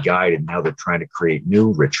bit unguided in how they're trying to create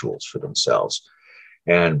new rituals for themselves.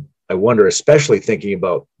 And I wonder, especially thinking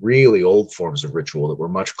about really old forms of ritual that were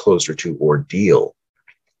much closer to ordeal,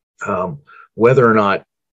 whether or not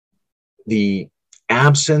the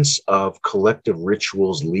absence of collective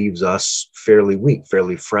rituals leaves us fairly weak,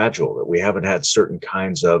 fairly fragile, that we haven't had certain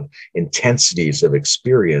kinds of intensities of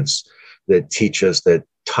experience that teach us that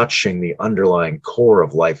touching the underlying core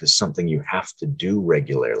of life is something you have to do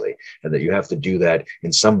regularly, and that you have to do that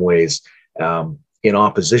in some ways in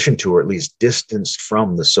opposition to, or at least distanced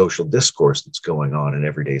from, the social discourse that's going on in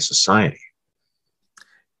everyday society.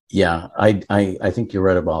 Yeah, I think you're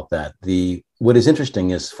right about that. What is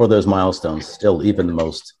interesting is, for those milestones, still, even the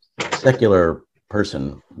most secular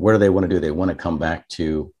person, what do they want to do? They want to come back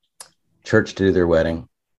to church to do their wedding.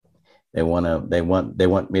 They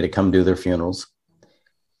want me to come do their funerals.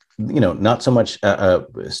 Not so much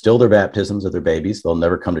still their baptisms of their babies. They'll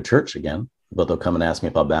never come to church again, but they'll come and ask me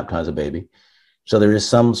if I'll baptize a baby. So there is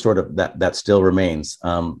some sort of that still remains.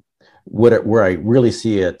 Where I really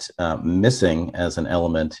see it missing as an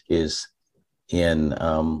element is in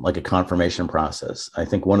like a confirmation process. I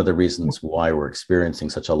think one of the reasons why we're experiencing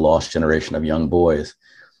such a lost generation of young boys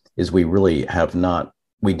is we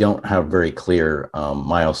don't have very clear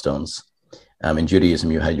milestones. In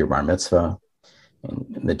Judaism, you had your bar mitzvah.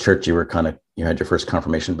 In the church, you had your first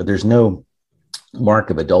confirmation, but there's no mark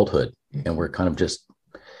of adulthood, and we're kind of just.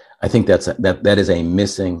 I think that is a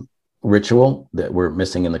missing ritual that we're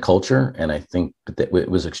missing in the culture, and I think that it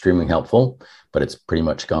was extremely helpful, but it's pretty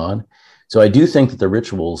much gone. So I do think that the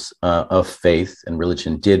rituals of faith and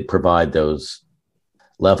religion did provide those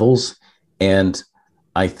levels, and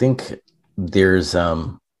I think there's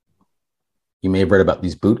you may have read about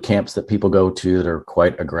these boot camps that people go to that are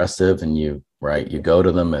quite aggressive, and you go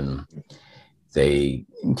to them and they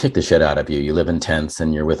kick the shit out of you. You live in tents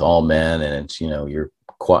and you're with all men, and it's you're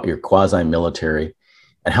quasi-military,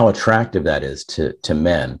 and how attractive that is to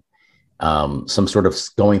men. some sort of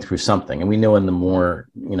going through something. And we know in the more,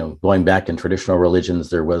 going back in traditional religions,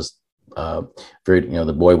 there was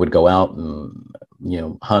the boy would go out and,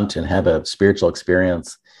 hunt and have a spiritual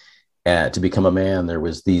experience to become a man. There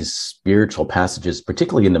was these spiritual passages,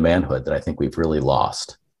 particularly into manhood, that I think we've really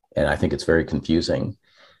lost. And I think it's very confusing.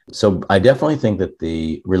 So I definitely think that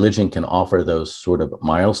the religion can offer those sort of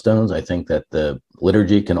milestones. I think that the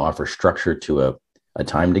liturgy can offer structure to a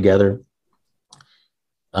time together.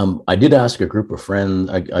 I did ask a group of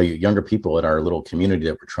friends, younger people at our little community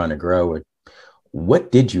that we're trying to grow,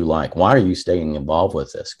 what did you like? Why are you staying involved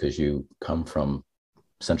with this? Because you come from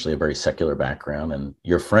essentially a very secular background, and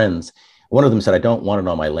your friends, one of them said, I don't want it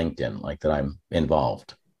on my LinkedIn, like that I'm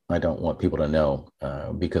involved. I don't want people to know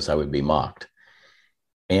because I would be mocked.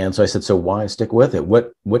 And so I said, so why stick with it?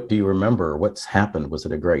 What do you remember? What's happened? Was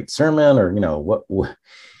it a great sermon or, what?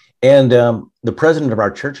 And the president of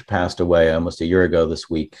our church passed away almost a year ago this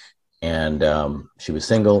week. And she was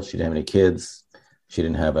single. She didn't have any kids. She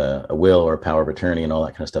didn't have a will or a power of attorney and all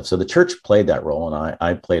that kind of stuff. So the church played that role. And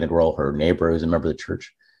I played a role. Her neighbor, who's a member of the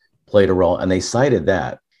church, played a role. And they cited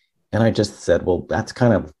that. And I just said, well, that's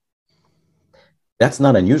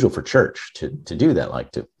not unusual for church to do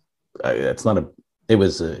that. It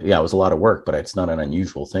was a lot of work, but it's not an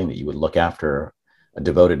unusual thing that you would look after a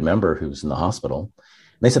devoted member who's in the hospital.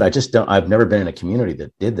 And they said, I've never been in a community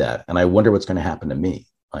that did that. And I wonder what's going to happen to me.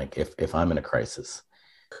 Like if I'm in a crisis,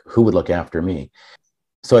 who would look after me?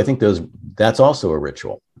 So I think that's also a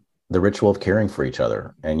ritual, the ritual of caring for each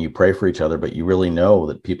other. And you pray for each other, but you really know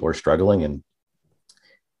that people are struggling, and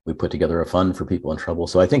we put together a fund for people in trouble.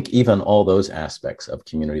 So I think even all those aspects of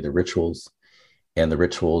community, the rituals and the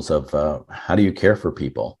rituals of how do you care for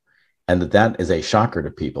people, and that is a shocker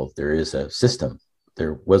to people. There is a system.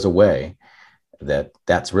 There was a way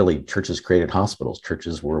that's really, churches created hospitals.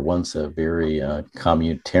 Churches were once a very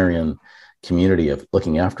communitarian community of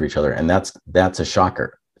looking after each other. And that's a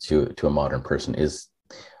shocker to a modern person, is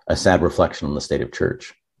a sad reflection on the state of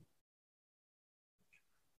church.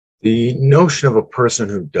 The notion of a person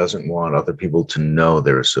who doesn't want other people to know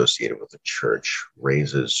they're associated with the church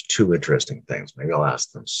raises two interesting things. Maybe I'll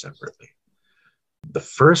ask them separately. The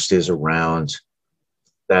first is around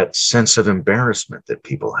that sense of embarrassment that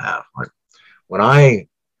people have. Like when I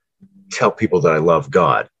tell people that I love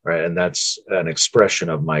God, right, and that's an expression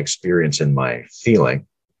of my experience and my feeling,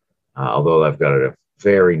 although I've got a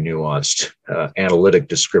very nuanced analytic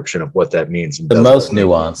description of what that means. The most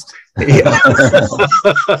nuanced. Yeah.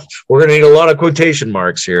 We're going to need a lot of quotation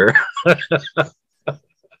marks here.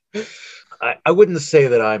 I wouldn't say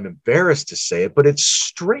that I'm embarrassed to say it, but it's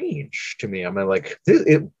strange to me. I mean, like,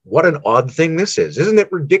 what an odd thing this is. Isn't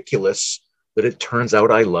it ridiculous that it turns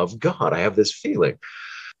out I love God? I have this feeling.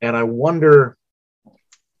 And I wonder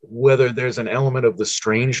whether there's an element of the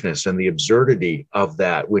strangeness and the absurdity of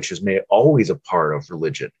that, which is always a part of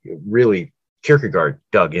religion. Really, Kierkegaard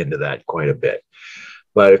dug into that quite a bit.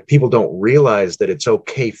 But if people don't realize that it's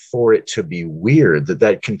okay for it to be weird,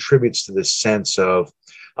 that contributes to this sense of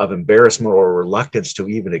embarrassment or reluctance to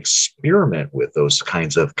even experiment with those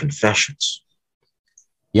kinds of confessions.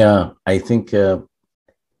 Yeah, I think,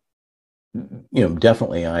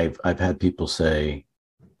 definitely I've had people say,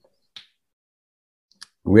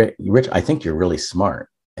 Rich, I think you're really smart.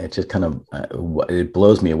 It just kind of, it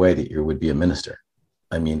blows me away that you would be a minister.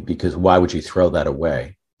 I mean, because why would you throw that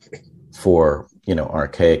away for,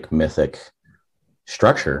 archaic, mythic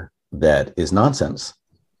structure that is nonsense?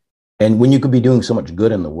 And when you could be doing so much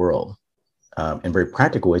good in the world in very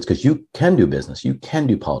practical ways, because you can do business, you can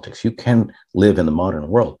do politics, you can live in the modern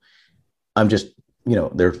world. I'm just,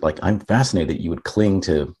 I'm fascinated that you would cling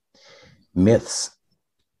to myths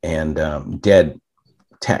and dead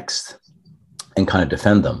texts and kind of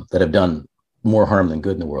defend them that have done more harm than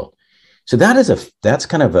good in the world. So that's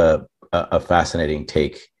kind of a fascinating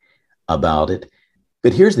take about it.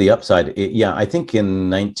 But here's the upside. I think in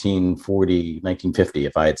 1940, 1950,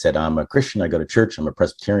 if I had said, I'm a Christian, I go to church, I'm a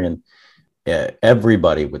Presbyterian,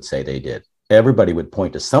 everybody would say they did. Everybody would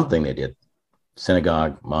point to something they did.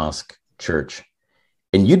 Synagogue, mosque, church.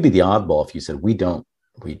 And you'd be the oddball if you said, we don't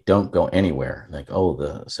go anywhere. Like,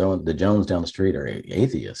 the Jones down the street are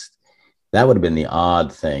atheists. That would have been the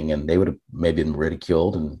odd thing. And they would have maybe been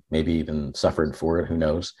ridiculed and maybe even suffered for it. Who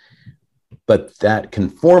knows? But that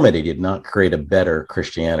conformity did not create a better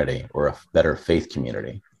Christianity or a better faith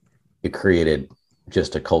community. It created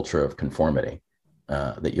just a culture of conformity,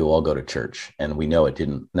 that you all go to church. And we know it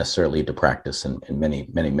didn't necessarily lead to practice in many,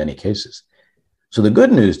 many, many cases. So the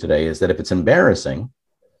good news today is that if it's embarrassing,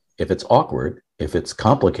 if it's awkward, if it's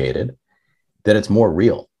complicated, that it's more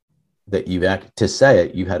real, that to say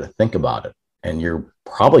it, you had to think about it. and you're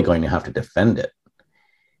probably going to have to defend it.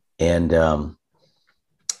 And then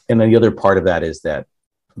the other part of that is that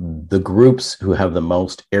the groups who have the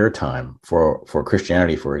most airtime for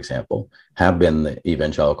Christianity, for example, have been the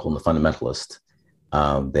evangelical and the fundamentalist.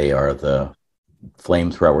 They are the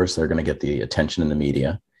flamethrowers. They're going to get the attention in the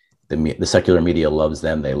media. The secular media loves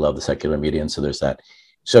them. They love the secular media. And so there's that.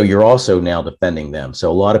 So you're also now defending them.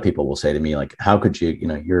 So a lot of people will say to me, like, how could you,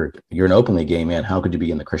 you're an openly gay man. How could you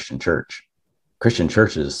be in the Christian church? Christian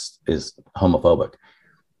church is homophobic.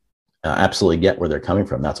 Absolutely get where they're coming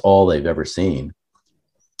from. That's all they've ever seen.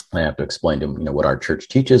 I have to explain to them, what our church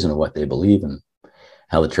teaches and what they believe and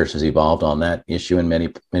how the church has evolved on that issue in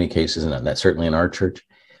many cases, and that's certainly in our church.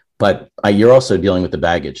 But you're also dealing with the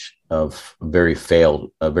baggage of a very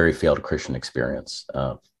failed Christian experience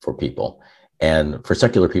for people and for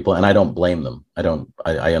secular people, and I don't blame them.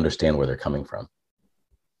 I understand where they're coming from.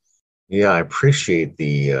 Yeah, I appreciate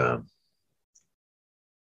the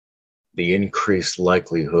increased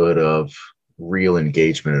likelihood of real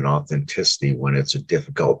engagement and authenticity when it's a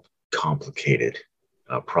difficult, complicated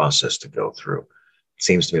process to go through. It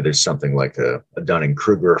seems to me there's something like a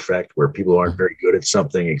Dunning-Kruger effect where people aren't very good at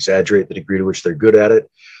something, exaggerate the degree to which they're good at it.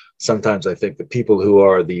 Sometimes I think the people who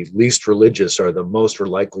are the least religious are the most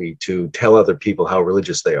likely to tell other people how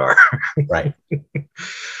religious they are. Right.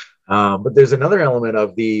 But there's another element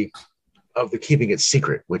of the keeping it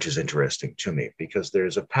secret, which is interesting to me, because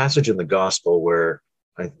there's a passage in the gospel where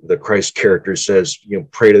the Christ character says,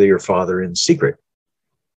 pray to your Father in secret.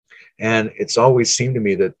 And it's always seemed to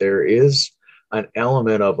me that there is an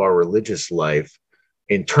element of our religious life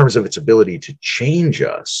in terms of its ability to change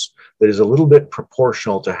us that is a little bit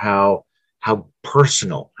proportional to how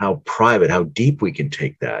personal, how private, how deep we can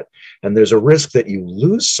take that. And there's a risk that you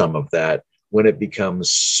lose some of that when it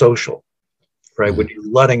becomes social. Right? Mm-hmm. When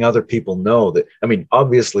you're letting other people know that,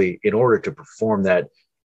 obviously, in order to perform that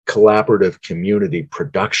collaborative community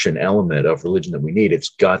production element of religion that we need, it's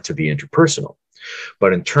got to be interpersonal.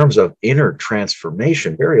 But in terms of inner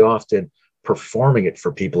transformation, very often performing it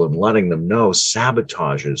for people and letting them know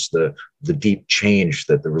sabotages the deep change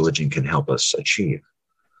that the religion can help us achieve.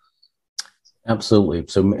 Absolutely.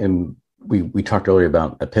 So we talked earlier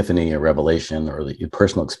about epiphany or revelation or the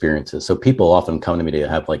personal experiences. So people often come to me to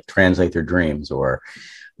have translate their dreams, or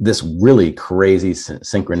this really crazy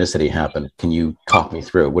synchronicity happened. Can you talk me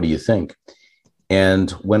through it? What do you think? And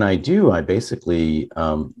when I do, I basically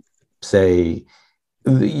say,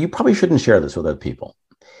 you probably shouldn't share this with other people,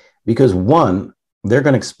 because one, they're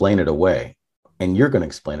going to explain it away and you're going to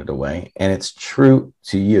explain it away. And it's true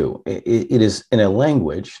to you. It is in a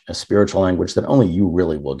language, a spiritual language that only you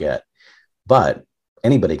really will get. But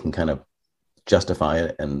anybody can kind of justify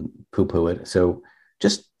it and poo-poo it. So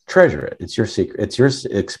just treasure it. It's your secret. It's your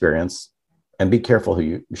experience, and be careful who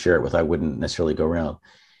you share it with. I wouldn't necessarily go around.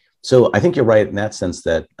 So I think you're right in that sense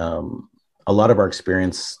that a lot of our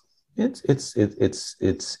experience,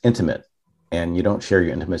 it's intimate, and you don't share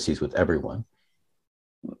your intimacies with everyone.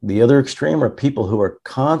 The other extreme are people who are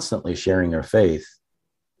constantly sharing their faith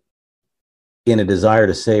in a desire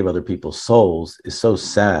to save other people's souls is so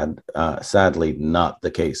sadly not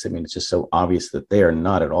the case. It's just so obvious that they are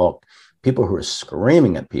not at all people who are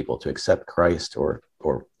screaming at people to accept Christ or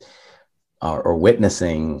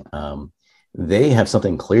witnessing. They have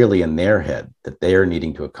something clearly in their head that they are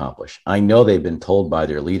needing to accomplish. I know they've been told by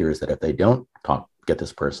their leaders that if they don't get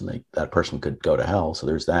this person, that person could go to hell. So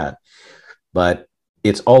there's that. But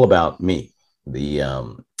it's all about me,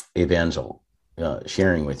 the evangel.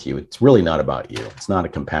 Sharing with you. It's really not about you. It's not a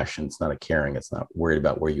compassion. It's not a caring. It's not worried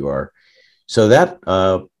about where you are. So that,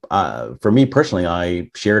 for me personally, I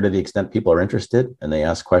share to the extent people are interested and they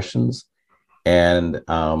ask questions. And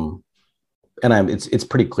it's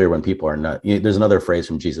pretty clear when people are not. There's another phrase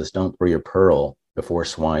from Jesus: "Don't throw your pearl before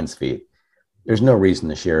swine's feet." There's no reason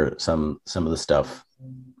to share some of the stuff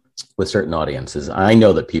with certain audiences. I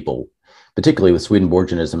know that people, particularly with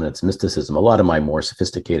Swedenborgianism and its mysticism, a lot of my more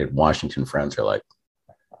sophisticated Washington friends are like,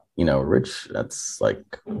 Rich,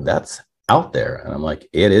 that's out there. And I'm like,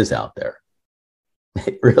 it is out there.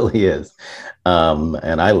 It really is.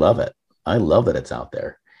 And I love it. I love that it's out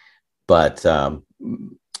there. But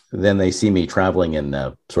then they see me traveling in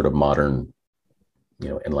the sort of modern,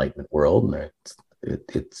 Enlightenment world. And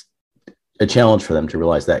it's a challenge for them to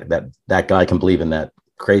realize that guy can believe in that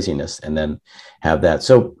craziness and then have that.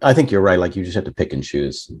 So I think you're right. You just have to pick and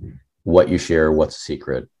choose what you share, what's a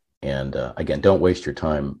secret. And again, don't waste your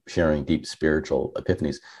time sharing deep spiritual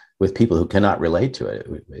epiphanies with people who cannot relate to it.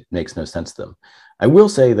 It makes no sense to them. I will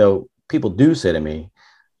say, though, people do say to me,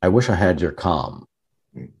 I wish I had your calm.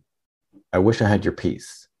 I wish I had your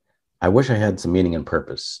peace. I wish I had some meaning and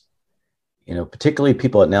purpose. Particularly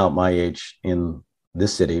people now at my age in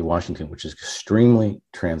this city, Washington, which is extremely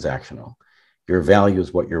transactional. Your value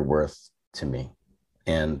is what you're worth to me,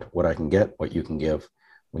 and what I can get, what you can give.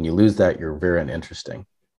 When you lose that, you're very uninteresting.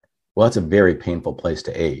 Well, that's a very painful place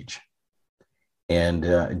to age. And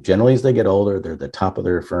generally, as they get older, they're at the top of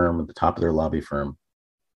their firm, at the top of their lobby firm.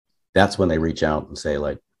 That's when they reach out and say,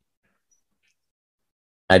 like,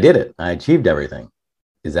 I did it. I achieved everything.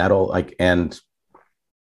 Is that all? And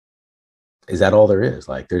is that all there is?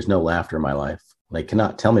 Like, there's no laughter in my life. They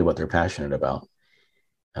cannot tell me what they're passionate about.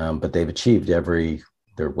 But they've achieved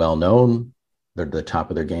they're well known, they're at the top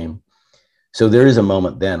of their game. So there is a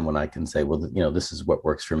moment then when I can say, well, this is what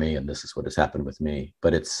works for me and this is what has happened with me.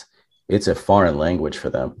 But it's a foreign language for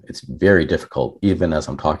them. It's very difficult, even as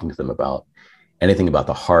I'm talking to them about anything about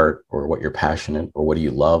the heart or what you're passionate or what do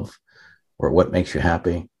you love or what makes you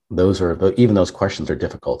happy. Even those questions are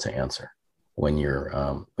difficult to answer when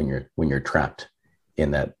you're trapped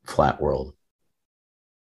in that flat world.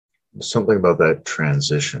 Something about that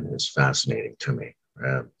transition is fascinating to me.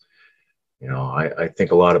 I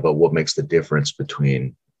think a lot about what makes the difference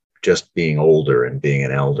between just being older and being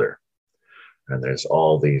an elder. And there's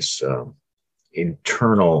all these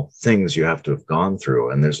internal things you have to have gone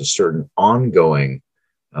through. And there's a certain ongoing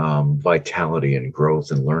vitality and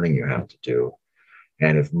growth and learning you have to do.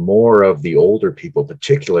 And if more of the older people,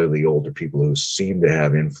 particularly the older people who seem to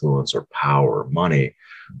have influence or power or money,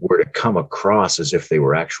 were to come across as if they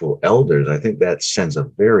were actual elders, I think that sends a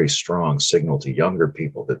very strong signal to younger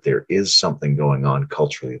people that there is something going on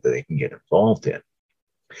culturally that they can get involved in.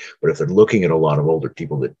 But if they're looking at a lot of older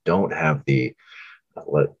people that don't have the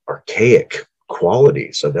archaic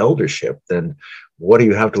qualities of eldership, then what do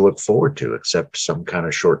you have to look forward to except some kind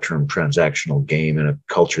of short-term transactional game in a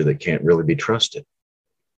culture that can't really be trusted?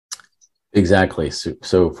 Exactly.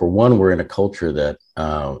 So for one, we're in a culture that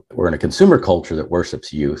we're in a consumer culture that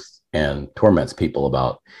worships youth and torments people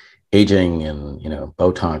about aging and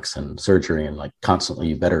Botox and surgery, and like constantly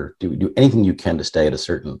you better do anything you can to stay at a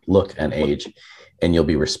certain look and age, and you'll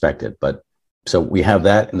be respected. But so we have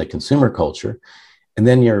that in the consumer culture, and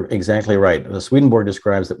then you're exactly right. The Swedenborg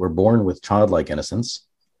describes that we're born with childlike innocence,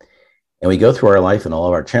 and we go through our life and all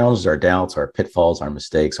of our challenges, our doubts, our pitfalls, our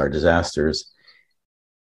mistakes, our disasters.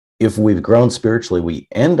 If we've grown spiritually, we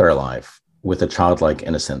end our life with a childlike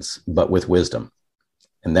innocence, but with wisdom.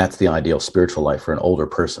 And that's the ideal spiritual life for an older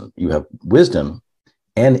person. You have wisdom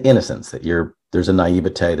and innocence, that there's a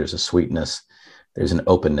naivete, there's a sweetness, there's an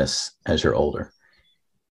openness as you're older.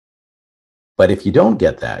 But if you don't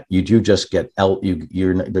get that, you do just get,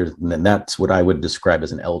 and that's what I would describe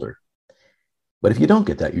as an elder. But if you don't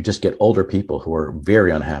get that, you just get older people who are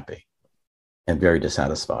very unhappy and very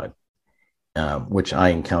dissatisfied. Which I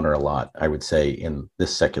encounter a lot, I would say, in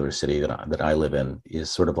this secular city that I live in,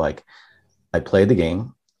 is sort of like, I played the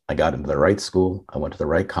game, I got into the right school, I went to the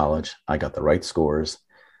right college, I got the right scores,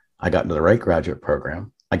 I got into the right graduate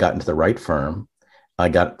program, I got into the right firm, I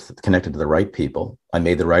got connected to the right people, I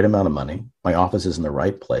made the right amount of money, my office is in the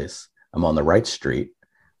right place, I'm on the right street,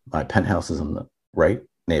 my penthouse is in the right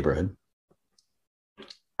neighborhood.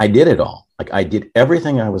 I did it all. Like, I did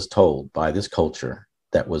everything I was told by this culture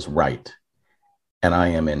that was right. And I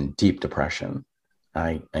am in deep depression.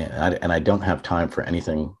 And I don't have time for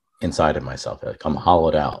anything inside of myself. Like, I'm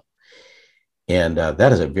hollowed out. And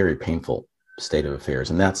that is a very painful state of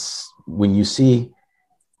affairs. And that's when you see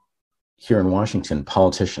here in Washington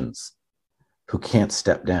politicians who can't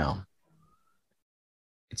step down.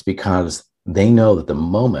 It's because they know that the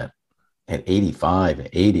moment at 85 and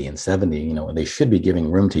 80 and 70, they should be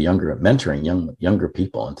giving room to mentoring younger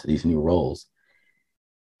people into these new roles.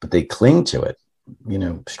 But they cling to it.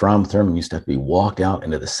 Strom Thurmond used to have to be walked out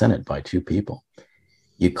into the Senate by two people.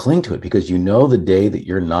 You cling to it because the day that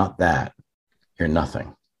you're not that, you're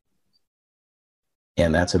nothing.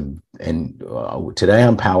 And today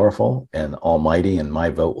I'm powerful and almighty, and my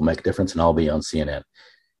vote will make a difference, and I'll be on CNN.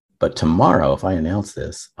 But tomorrow, if I announce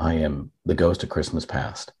this, I am the ghost of Christmas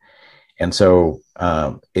past. And so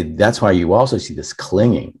that's why you also see this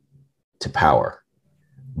clinging to power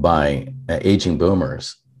by aging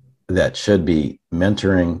boomers that should be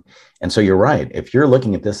mentoring. And so you're right. If you're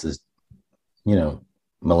looking at this as,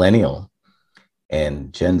 millennial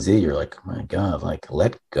and Gen Z, you're like, oh my God, like,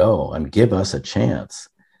 let go and give us a chance.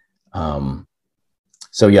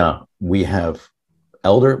 So yeah, we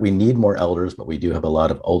need more elders, but we do have a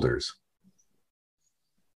lot of olders.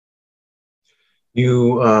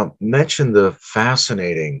 You mentioned the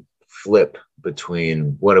fascinating flip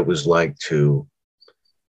between what it was like to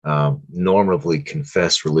normatively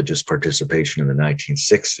confess religious participation in the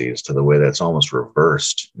 1960s to the way that's almost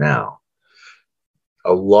reversed now.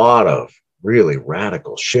 A lot of really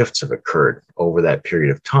radical shifts have occurred over that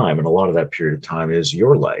period of time. And a lot of that period of time is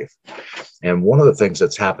your life. And one of the things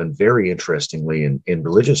that's happened very interestingly in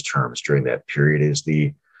religious terms during that period is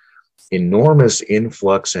the enormous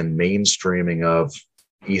influx and mainstreaming of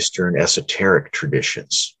Eastern esoteric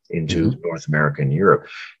traditions into North America and Europe.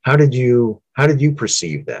 How did you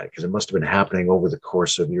perceive that? Because it must have been happening over the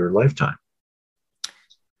course of your lifetime.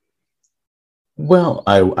 Well,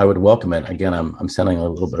 I would welcome it. Again, I'm sounding a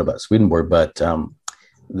little bit about Swedenborg, but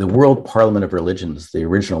the World Parliament of Religions, the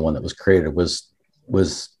original one that was created, was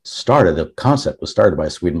started. The concept was started by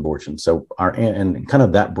Swedenborg, and so and kind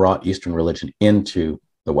of that brought Eastern religion into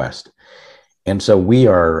the West. And so we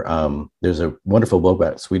are. There's a wonderful book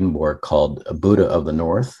about Swedenborg called "A Buddha of the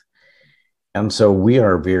North," and so we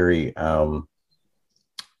are very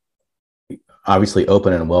obviously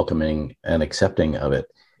open and welcoming and accepting of it.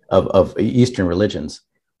 Of Eastern religions.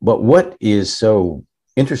 But what is so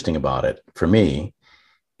interesting about it for me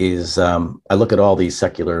is I look at all these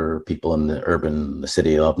secular people in the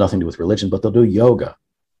city, they'll have nothing to do with religion, but they'll do yoga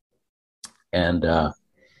and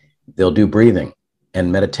they'll do breathing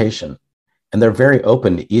and meditation. And they're very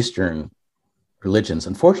open to Eastern religions.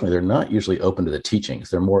 Unfortunately, they're not usually open to the teachings.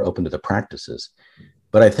 They're more open to the practices.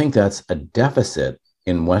 But I think that's a deficit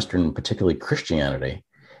in Western, particularly Christianity,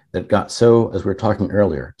 that got so, as we were talking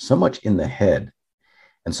earlier, so much in the head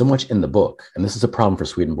and so much in the book. And this is a problem for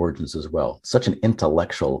Swedenborgians as well. Such an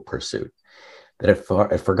intellectual pursuit that it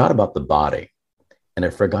forgot about the body and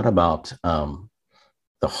it forgot about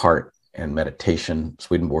the heart and meditation.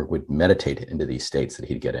 Swedenborg would meditate into these states that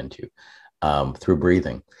he'd get into through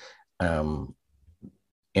breathing.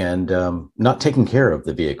 And not taking care of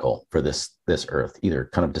the vehicle for this earth either.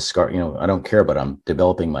 Kind of discard, I don't care, but I'm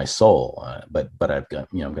developing my soul. But I've got,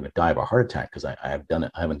 I'm going to die of a heart attack because I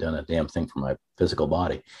haven't done a damn thing for my physical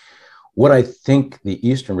body. What I think the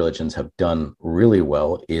Eastern religions have done really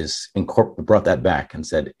well is brought that back and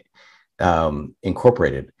said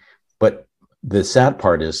incorporated. But the sad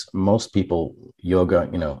part is most people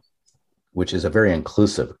yoga, which is a very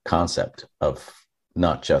inclusive concept of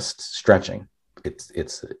not just stretching.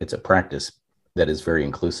 It's a practice that is very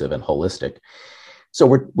inclusive and holistic. So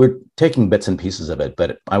we're taking bits and pieces of it,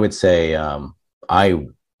 but I would say I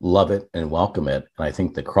love it and welcome it. And I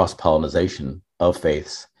think the cross-pollination of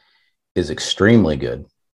faiths is extremely good.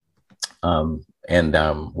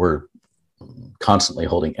 We're constantly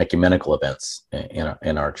holding ecumenical events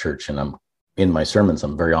in our church. And in my sermons,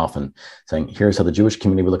 I'm very often saying, here's how the Jewish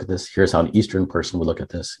community would look at this. Here's how an Eastern person would look at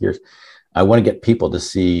this. I want to get people to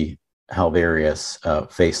see how various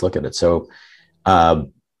faiths look at it. So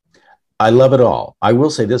I love it all. I will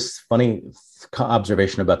say this funny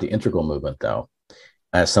observation about the integral movement, though,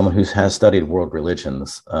 as someone who has studied world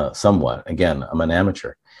religions somewhat. Again, I'm an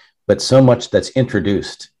amateur, but so much that's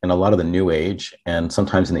introduced in a lot of the New Age and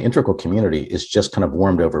sometimes in the integral community is just kind of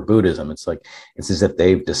warmed over Buddhism. It's as if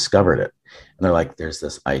they've discovered it. And they're like, there's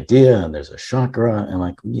this idea and there's a chakra. And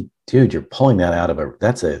like, dude, you're pulling that out of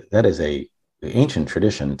that is a ancient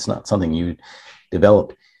tradition. It's not something you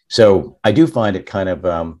developed. So I do find it kind of,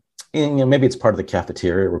 maybe it's part of the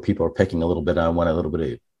cafeteria where people are picking a little bit. I want a little bit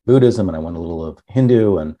of Buddhism and I want a little of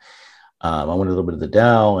Hindu and I want a little bit of the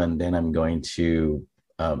Tao. And then I'm going to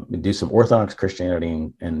do some Orthodox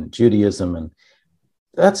Christianity and Judaism. And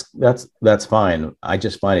that's fine. I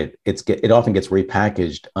just find it often gets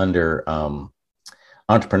repackaged under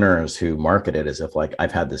entrepreneurs who market it as if like,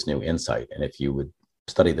 I've had this new insight. And if you would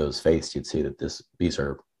study those faiths, you'd see that these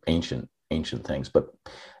are ancient things, but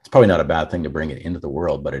it's probably not a bad thing to bring it into the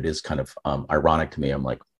world, but it is kind of ironic to me. I'm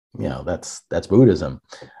like, that's Buddhism,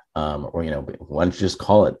 or why don't you just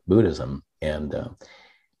call it Buddhism? And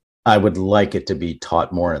I would like it to be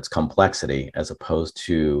taught more in its complexity as opposed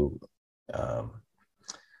to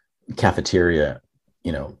cafeteria,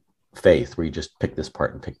 faith where you just pick this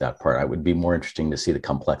part and pick that part. I would be more interesting to see the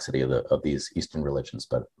complexity of these Eastern religions,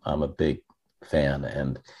 but I'm a big fan.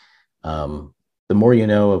 And the more you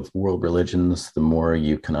know of world religions, the more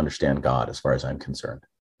you can understand God, as far as I'm concerned.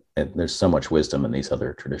 And there's so much wisdom in these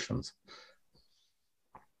other traditions.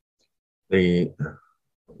 The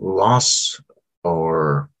loss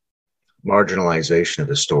or marginalization of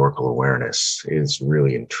historical awareness is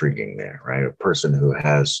really intriguing there, right? A person who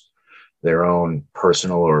has their own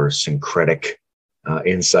personal or syncretic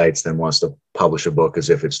insights then wants to publish a book as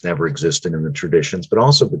if it's never existed in the traditions, but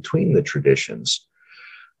also between the traditions.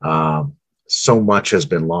 So much has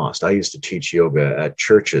been lost. I used to teach yoga at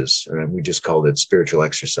churches, and we just called it spiritual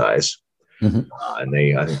exercise. And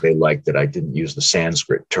I think they liked that I didn't use the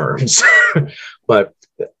Sanskrit terms. But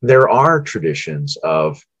there are traditions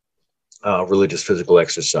of religious physical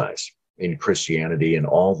exercise. in Christianity and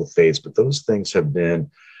all the faiths, but those things have been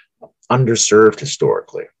underserved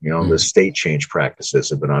historically. The state change practices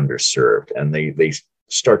have been underserved, and they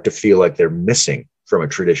start to feel like they're missing from a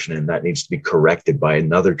tradition, and that needs to be corrected by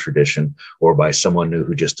another tradition or by someone new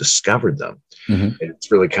who just discovered them. And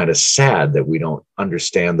it's really kind of sad that we don't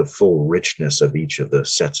understand the full richness of each of the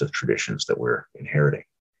sets of traditions that we're inheriting.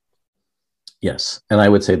 Yes. And I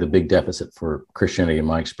would say the big deficit for Christianity, in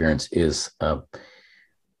my experience, is the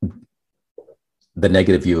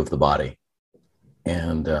negative view of the body,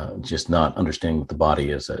 and just not understanding the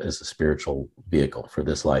body as a spiritual vehicle for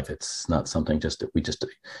this life. It's not something just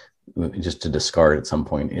to discard at some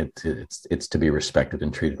point. It's to be respected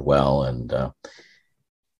and treated well, and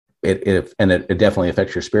it definitely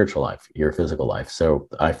affects your spiritual life, your physical life. So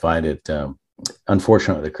I find it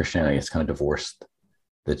unfortunate that Christianity has kind of divorced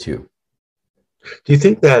the two. Do you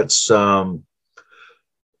think that's sort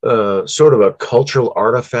of a cultural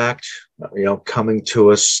artifact, coming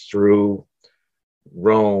to us through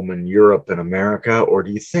Rome and Europe and America, or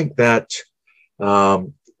do you think that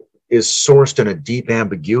is sourced in a deep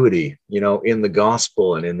ambiguity, in the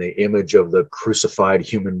gospel and in the image of the crucified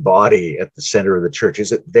human body at the center of the church?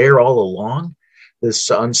 Is it there all along, this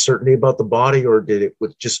uncertainty about the body, or did it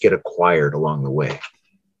just get acquired along the way?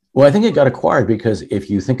 Well, I think it got acquired because if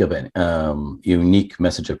you think of it, unique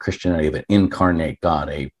message of Christianity of an incarnate God,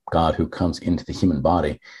 a God who comes into the human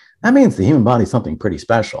body, that means the human body is something pretty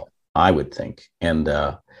special, I would think, and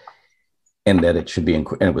that it should be, and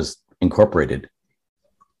it was incorporated.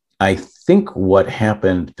 I think what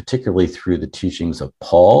happened, particularly through the teachings of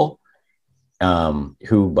Paul,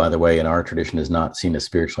 who, by the way, in our tradition is not seen as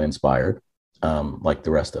spiritually inspired, like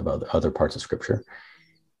the rest of other parts of Scripture.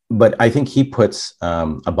 But I think he puts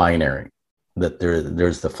a binary, that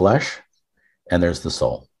there's the flesh and there's the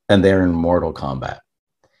soul, and they're in mortal combat.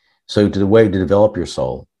 So the way to develop your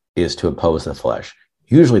soul is to oppose the flesh.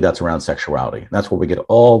 Usually that's around sexuality. That's where we get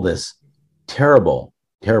all this terrible,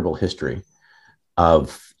 terrible history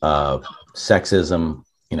of sexism,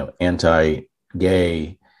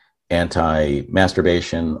 anti-gay,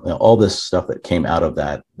 anti-masturbation, all this stuff that came out of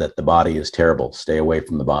that the body is terrible. Stay away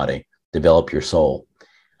from the body, develop your soul.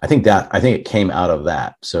 I think it came out of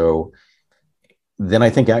that. So then I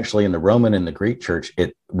think actually in the Roman and the Greek church,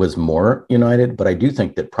 it was more united, but I do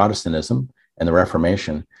think that Protestantism and the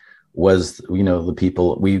Reformation was, the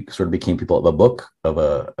people, we sort of became people of a book, of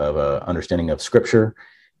a understanding of Scripture.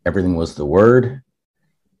 Everything was the Word.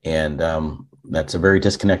 And that's a very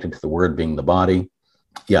disconnected to the Word being the body.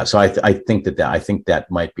 Yeah. So I think that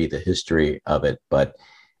might be the history of it, but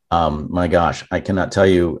my gosh, I cannot tell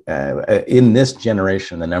you in this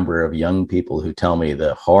generation, the number of young people who tell me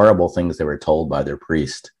the horrible things they were told by their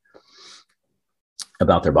priest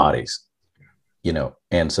about their bodies,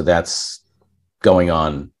 and so that's going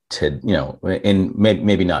on and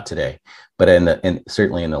maybe not today, but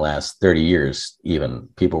certainly in the last 30 years, even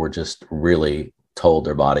people were just really told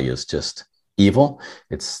their body is just evil.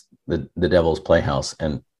 It's the devil's playhouse,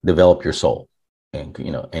 and develop your soul, and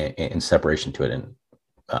in separation to it. And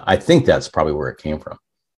I think that's probably where it came from.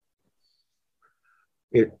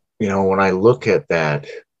 When I look at that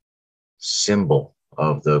symbol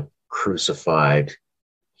of the crucified,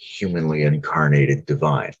 humanly incarnated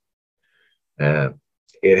divine,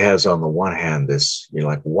 it has on the one hand this, you're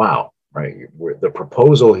like, wow, right? The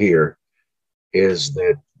proposal here is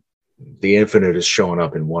that the infinite is showing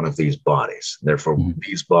up in one of these bodies. Therefore,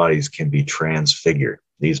 these bodies can be transfigured.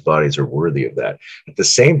 These bodies are worthy of that. At the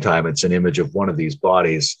same time, it's an image of one of these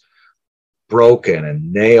bodies broken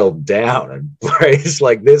and nailed down. And right? It's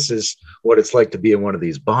like, this is what it's like to be in one of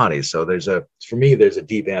these bodies. So for me, there's a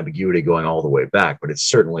deep ambiguity going all the way back, but it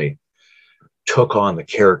certainly took on the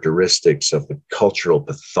characteristics of the cultural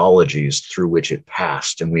pathologies through which it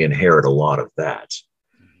passed. And we inherit a lot of that,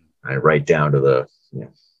 right down to the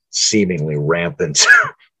seemingly rampant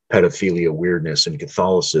pedophilia weirdness in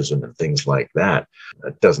Catholicism and things like that.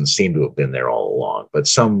 That doesn't seem to have been there all along, but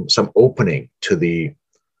some opening to the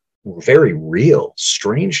very real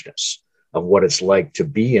strangeness of what it's like to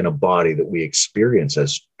be in a body that we experience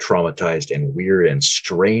as traumatized and weird and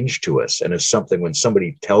strange to us. And as something, when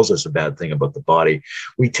somebody tells us a bad thing about the body,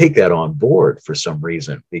 we take that on board for some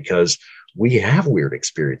reason, because we have weird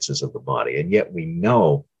experiences of the body. And yet we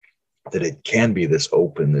know that it can be this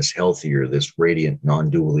open, this healthier, this radiant,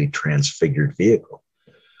 non-dually transfigured vehicle.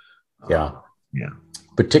 Yeah.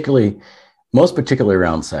 Most particularly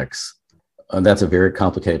around sex. That's a very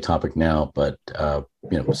complicated topic now, but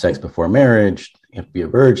sex before marriage, you have to be a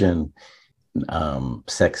virgin,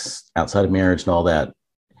 sex outside of marriage and all that.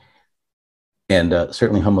 And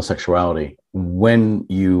certainly homosexuality. when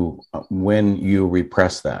you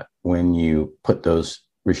repress that, when you put those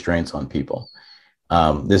restraints on people,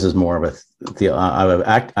 this is more of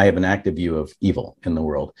I have an active view of evil in the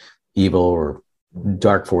world. Evil or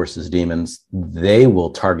dark forces, demons, they will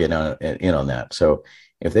target in on that. So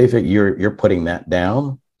if they think you're putting that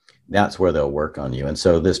down, that's where they'll work on you. And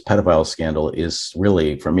so this pedophile scandal is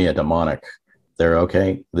really, for me, a demonic. They're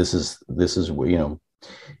okay. This is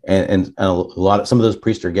and a lot of, some of those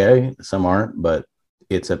priests are gay, some aren't, but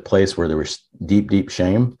it's a place where there was deep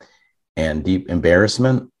shame and deep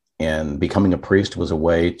embarrassment. And becoming a priest was a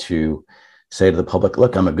way to say to the public,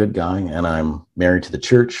 look, I'm a good guy and I'm married to the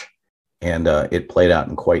church. And it played out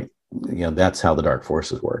in quite, that's how the dark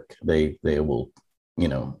forces work. They will,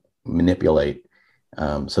 manipulate.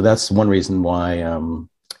 So that's one reason why,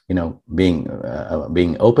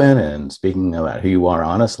 being open and speaking about who you are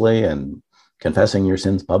honestly and confessing your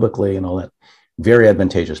sins publicly and all that, very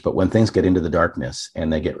advantageous. But when things get into the darkness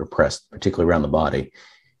and they get repressed, particularly around the body,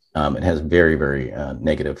 it has very, very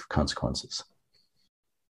negative consequences.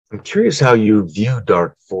 I'm curious how you view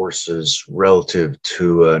dark forces relative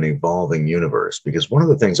to an evolving universe, because one of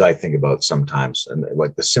the things I think about sometimes, and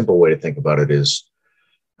like the simple way to think about it is,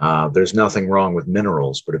 there's nothing wrong with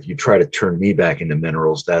minerals, but if you try to turn me back into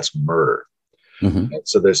minerals, that's murder. Mm-hmm. And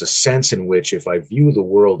so there's a sense in which if I view the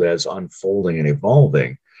world as unfolding and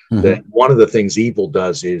evolving, mm-hmm. then one of the things evil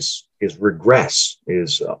does is regress,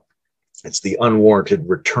 it's the unwarranted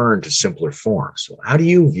return to simpler forms. So how do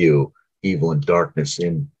you view evil and darkness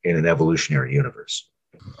in an evolutionary universe?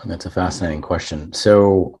 That's a fascinating question.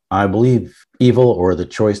 So I believe evil, or the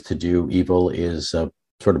choice to do evil, is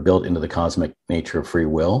sort of built into the cosmic nature of free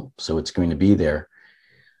will. So it's going to be there.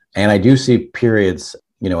 And I do see periods,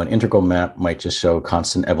 an integral map might just show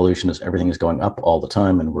constant evolution as everything is going up all the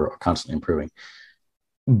time and we're constantly improving.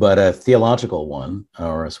 But a theological one,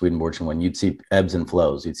 or a Swedenborgian one, you'd see ebbs and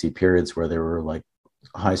flows. You'd see periods where there were like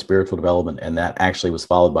high spiritual development, and that actually was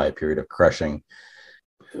followed by a period of crushing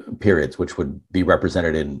periods, which would be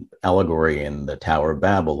represented in allegory in the Tower of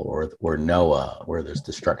Babel or Noah, where there's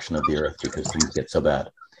destruction of the earth because things get so bad.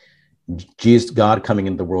 God coming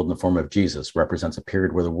into the world in the form of Jesus represents a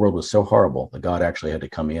period where the world was so horrible that God actually had to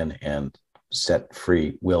come in and set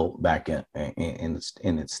free will back in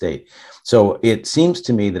its state. So it seems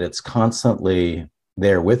to me that it's constantly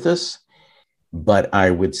there with us. But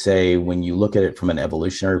I would say when you look at it from an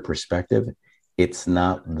evolutionary perspective, it's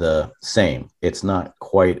not the same. It's not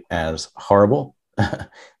quite as horrible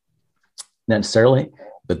necessarily.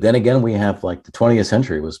 But then again, we have like the 20th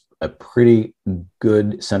century was a pretty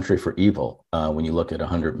good century for evil. When you look at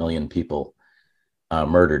 100 million people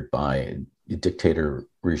murdered by dictator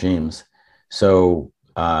regimes. So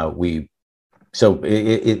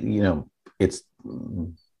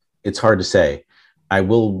it's hard to say. I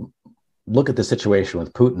will look at the situation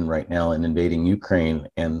with Putin right now in invading Ukraine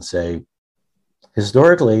and say,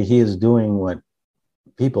 historically, he is doing what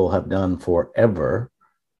people have done forever.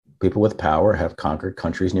 People with power have conquered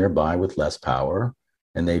countries nearby with less power,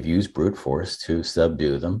 and they've used brute force to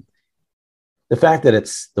subdue them. The fact that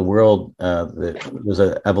it's the world, there's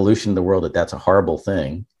an evolution in the world that's a horrible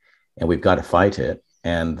thing, and we've got to fight it,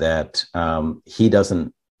 and that he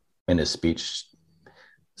doesn't, in his speeches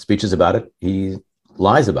about it, he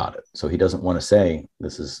lies about it. So he doesn't want to say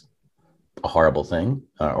this is a horrible thing,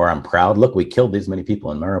 or I'm proud. Look, we killed these many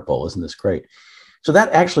people in Mariupol. Isn't this great? So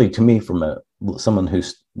that actually, to me, from someone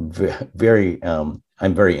who's very, I'm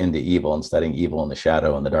very into evil and studying evil and the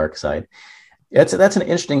shadow and the dark side. That's an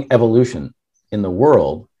interesting evolution in the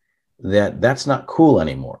world. That's not cool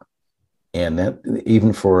anymore, and that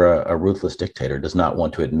even for a ruthless dictator does not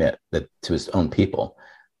want to admit that to his own people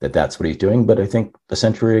that that's what he's doing. But I think a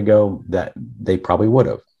century ago that they probably would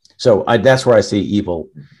have. So that's where I see evil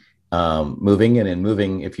moving and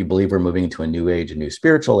moving. If you believe we're moving into a new age, a new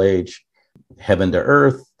spiritual age, heaven to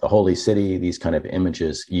earth, the holy city, these kind of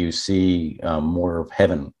images, you see more of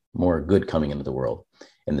heaven, more good coming into the world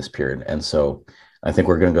in this period. And so I think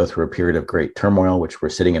we're going to go through a period of great turmoil, which we're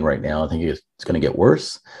sitting in right now. I think it's going to get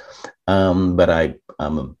worse. But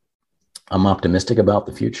I'm optimistic about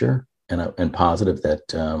the future and positive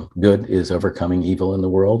that good is overcoming evil in the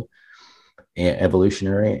world,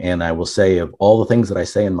 evolutionary. And I will say, of all the things that I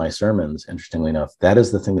say in my sermons, interestingly enough, that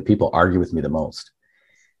is the thing that people argue with me the most.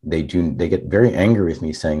 They get very angry with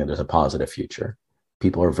me saying that there's a positive future.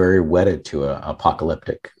 People are very wedded to an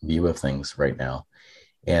apocalyptic view of things right now,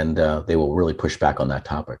 and they will really push back on that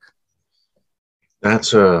topic.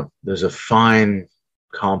 There's a fine,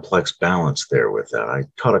 complex balance there with that. I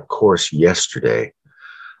taught a course yesterday,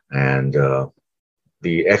 and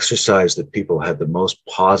the exercise that people had the most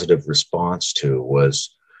positive response to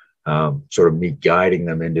was sort of me guiding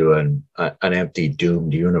them into an empty,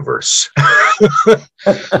 doomed universe.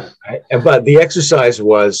 But the exercise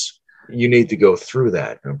was, you need to go through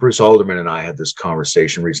that. Bruce Alderman and I had this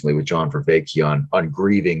conversation recently with John Vervaeke on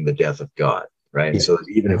grieving the death of God, right? Yeah. So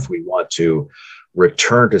even if we want to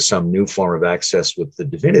return to some new form of access with the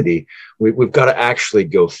divinity, we've got to actually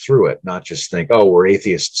go through it, not just think, oh, we're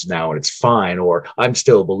atheists now and it's fine, or I'm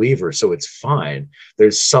still a believer, so it's fine.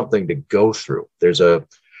 There's something to go through. There's a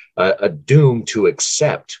doom to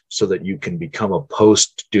accept so that you can become a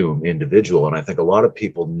post-doom individual. And I think a lot of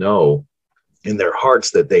people know in their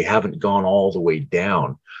hearts that they haven't gone all the way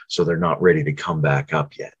down, so they're not ready to come back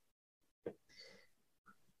up yet.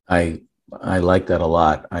 I like that a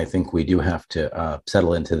lot. I think we do have to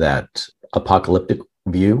settle into that apocalyptic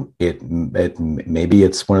view. Maybe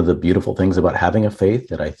it's one of the beautiful things about having a faith,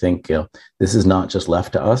 that I think this is not just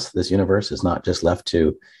left to us. This universe is not just left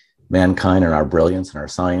to mankind and our brilliance and our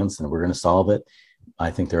science, and we're going to solve it. I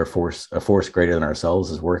think there are a force greater than ourselves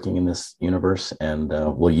is working in this universe, and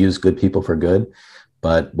we'll use good people for good,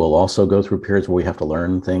 but we'll also go through periods where we have to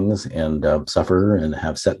learn things and suffer and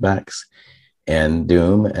have setbacks and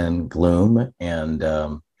doom and gloom. And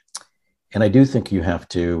I do think you have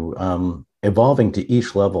to, evolving to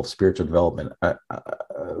each level of spiritual development,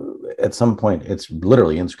 at some point, it's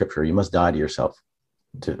literally in scripture, you must die to yourself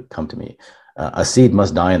to come to me. A seed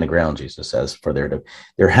must die in the ground, Jesus says,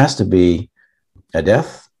 there has to be a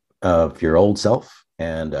death of your old self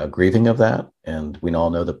and a grieving of that. And we all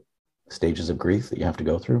know the stages of grief that you have to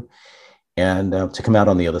go through, and to come out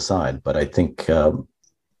on the other side. But I think,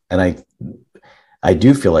 and I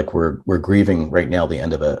do feel like we're grieving right now the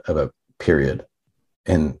end of a period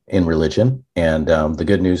in religion. And the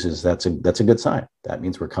good news is that's a good sign. That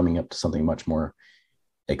means we're coming up to something much more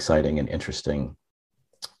exciting and interesting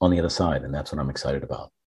on the other side. And that's what I'm excited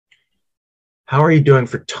about. How are you doing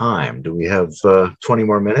for time? Do we have 20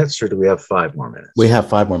 more minutes, or do we have 5 more minutes? We have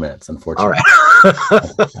 5 more minutes, unfortunately. All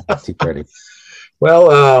right. Too pretty.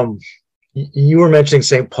 Well, you were mentioning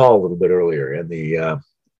St. Paul a little bit earlier, and the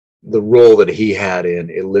role that he had in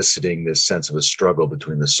eliciting this sense of a struggle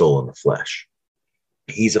between the soul and the flesh.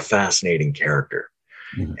 He's a fascinating character.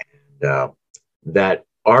 Mm-hmm. And that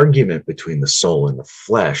argument between the soul and the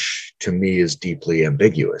flesh, to me, is deeply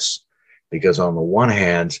ambiguous, because on the one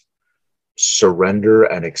hand, surrender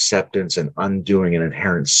and acceptance and undoing an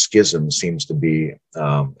inherent schism seems to be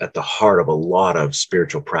at the heart of a lot of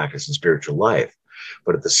spiritual practice and spiritual life.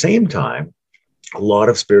 But at the same time, a lot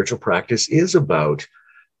of spiritual practice is about,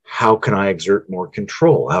 how can I exert more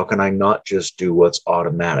control? How can I not just do what's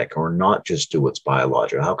automatic, or not just do what's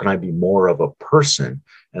biological? How can I be more of a person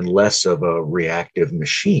and less of a reactive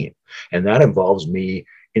machine? And that involves me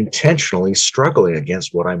intentionally struggling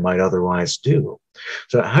against what I might otherwise do.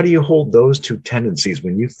 So how do you hold those two tendencies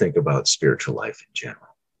when you think about spiritual life in general?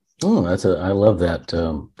 Oh, I love that,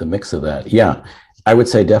 the mix of that. Yeah, I would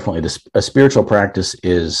say definitely a spiritual practice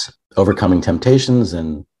is overcoming temptations,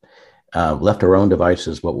 and left our own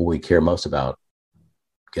devices, what will we care most about?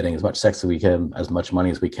 Getting as much sex as we can, as much money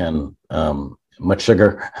as we can, much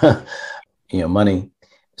sugar, money.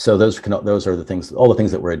 So those are the things, all the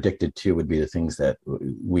things that we're addicted to would be the things that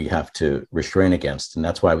we have to restrain against. And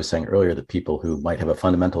that's why I was saying earlier that people who might have a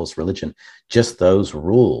fundamentalist religion, just those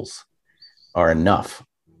rules are enough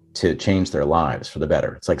to change their lives for the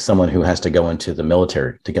better. It's like someone who has to go into the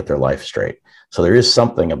military to get their life straight. So there is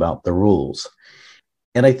something about the rules.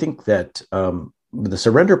 And I think that the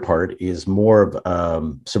surrender part is more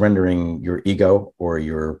of surrendering your ego or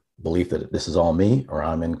your belief that this is all me, or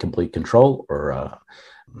I'm in complete control, or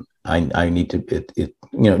I need to,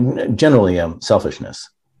 generally selfishness.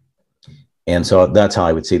 And so that's how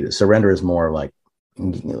I would see that. Surrender is more like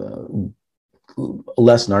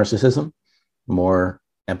less narcissism, more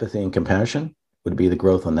empathy and compassion would be the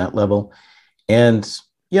growth on that level. And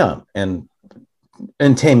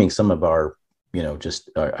and taming some of our, just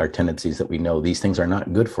our tendencies that we know these things are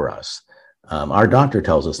not good for us. Our doctor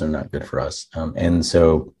tells us they're not good for us. And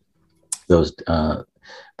so those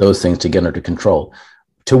things to get under control.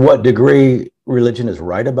 To what degree religion is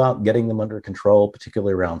right about getting them under control,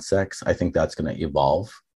 particularly around sex, I think that's going to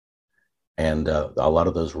evolve. And a lot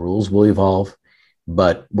of those rules will evolve.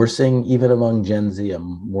 But we're seeing, even among Gen Z, a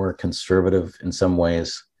more conservative, in some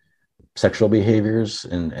ways, sexual behaviors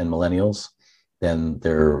and millennials than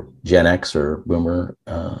their Gen X or Boomer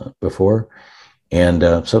before. And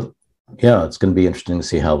so it's going to be interesting to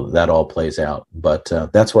see how that all plays out. But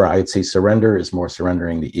that's where I'd see surrender is more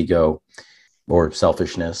surrendering the ego or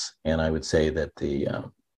selfishness. And I would say that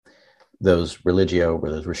those religio, or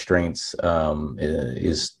those restraints,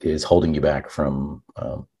 is holding you back from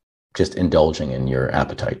just indulging in your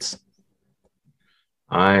appetites.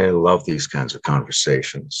 I love these kinds of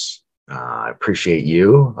conversations. I appreciate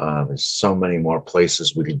you. There's so many more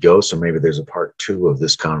places we could go, so maybe there's a part 2 of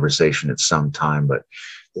this conversation at some time, but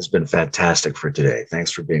this has been fantastic for today.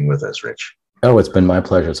 Thanks for being with us, Rich. Oh, it's been my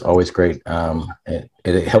pleasure. It's always great.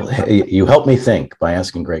 You help me think by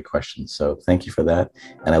asking great questions. So thank you for that.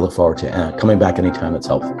 And I look forward to coming back anytime it's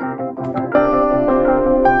helpful.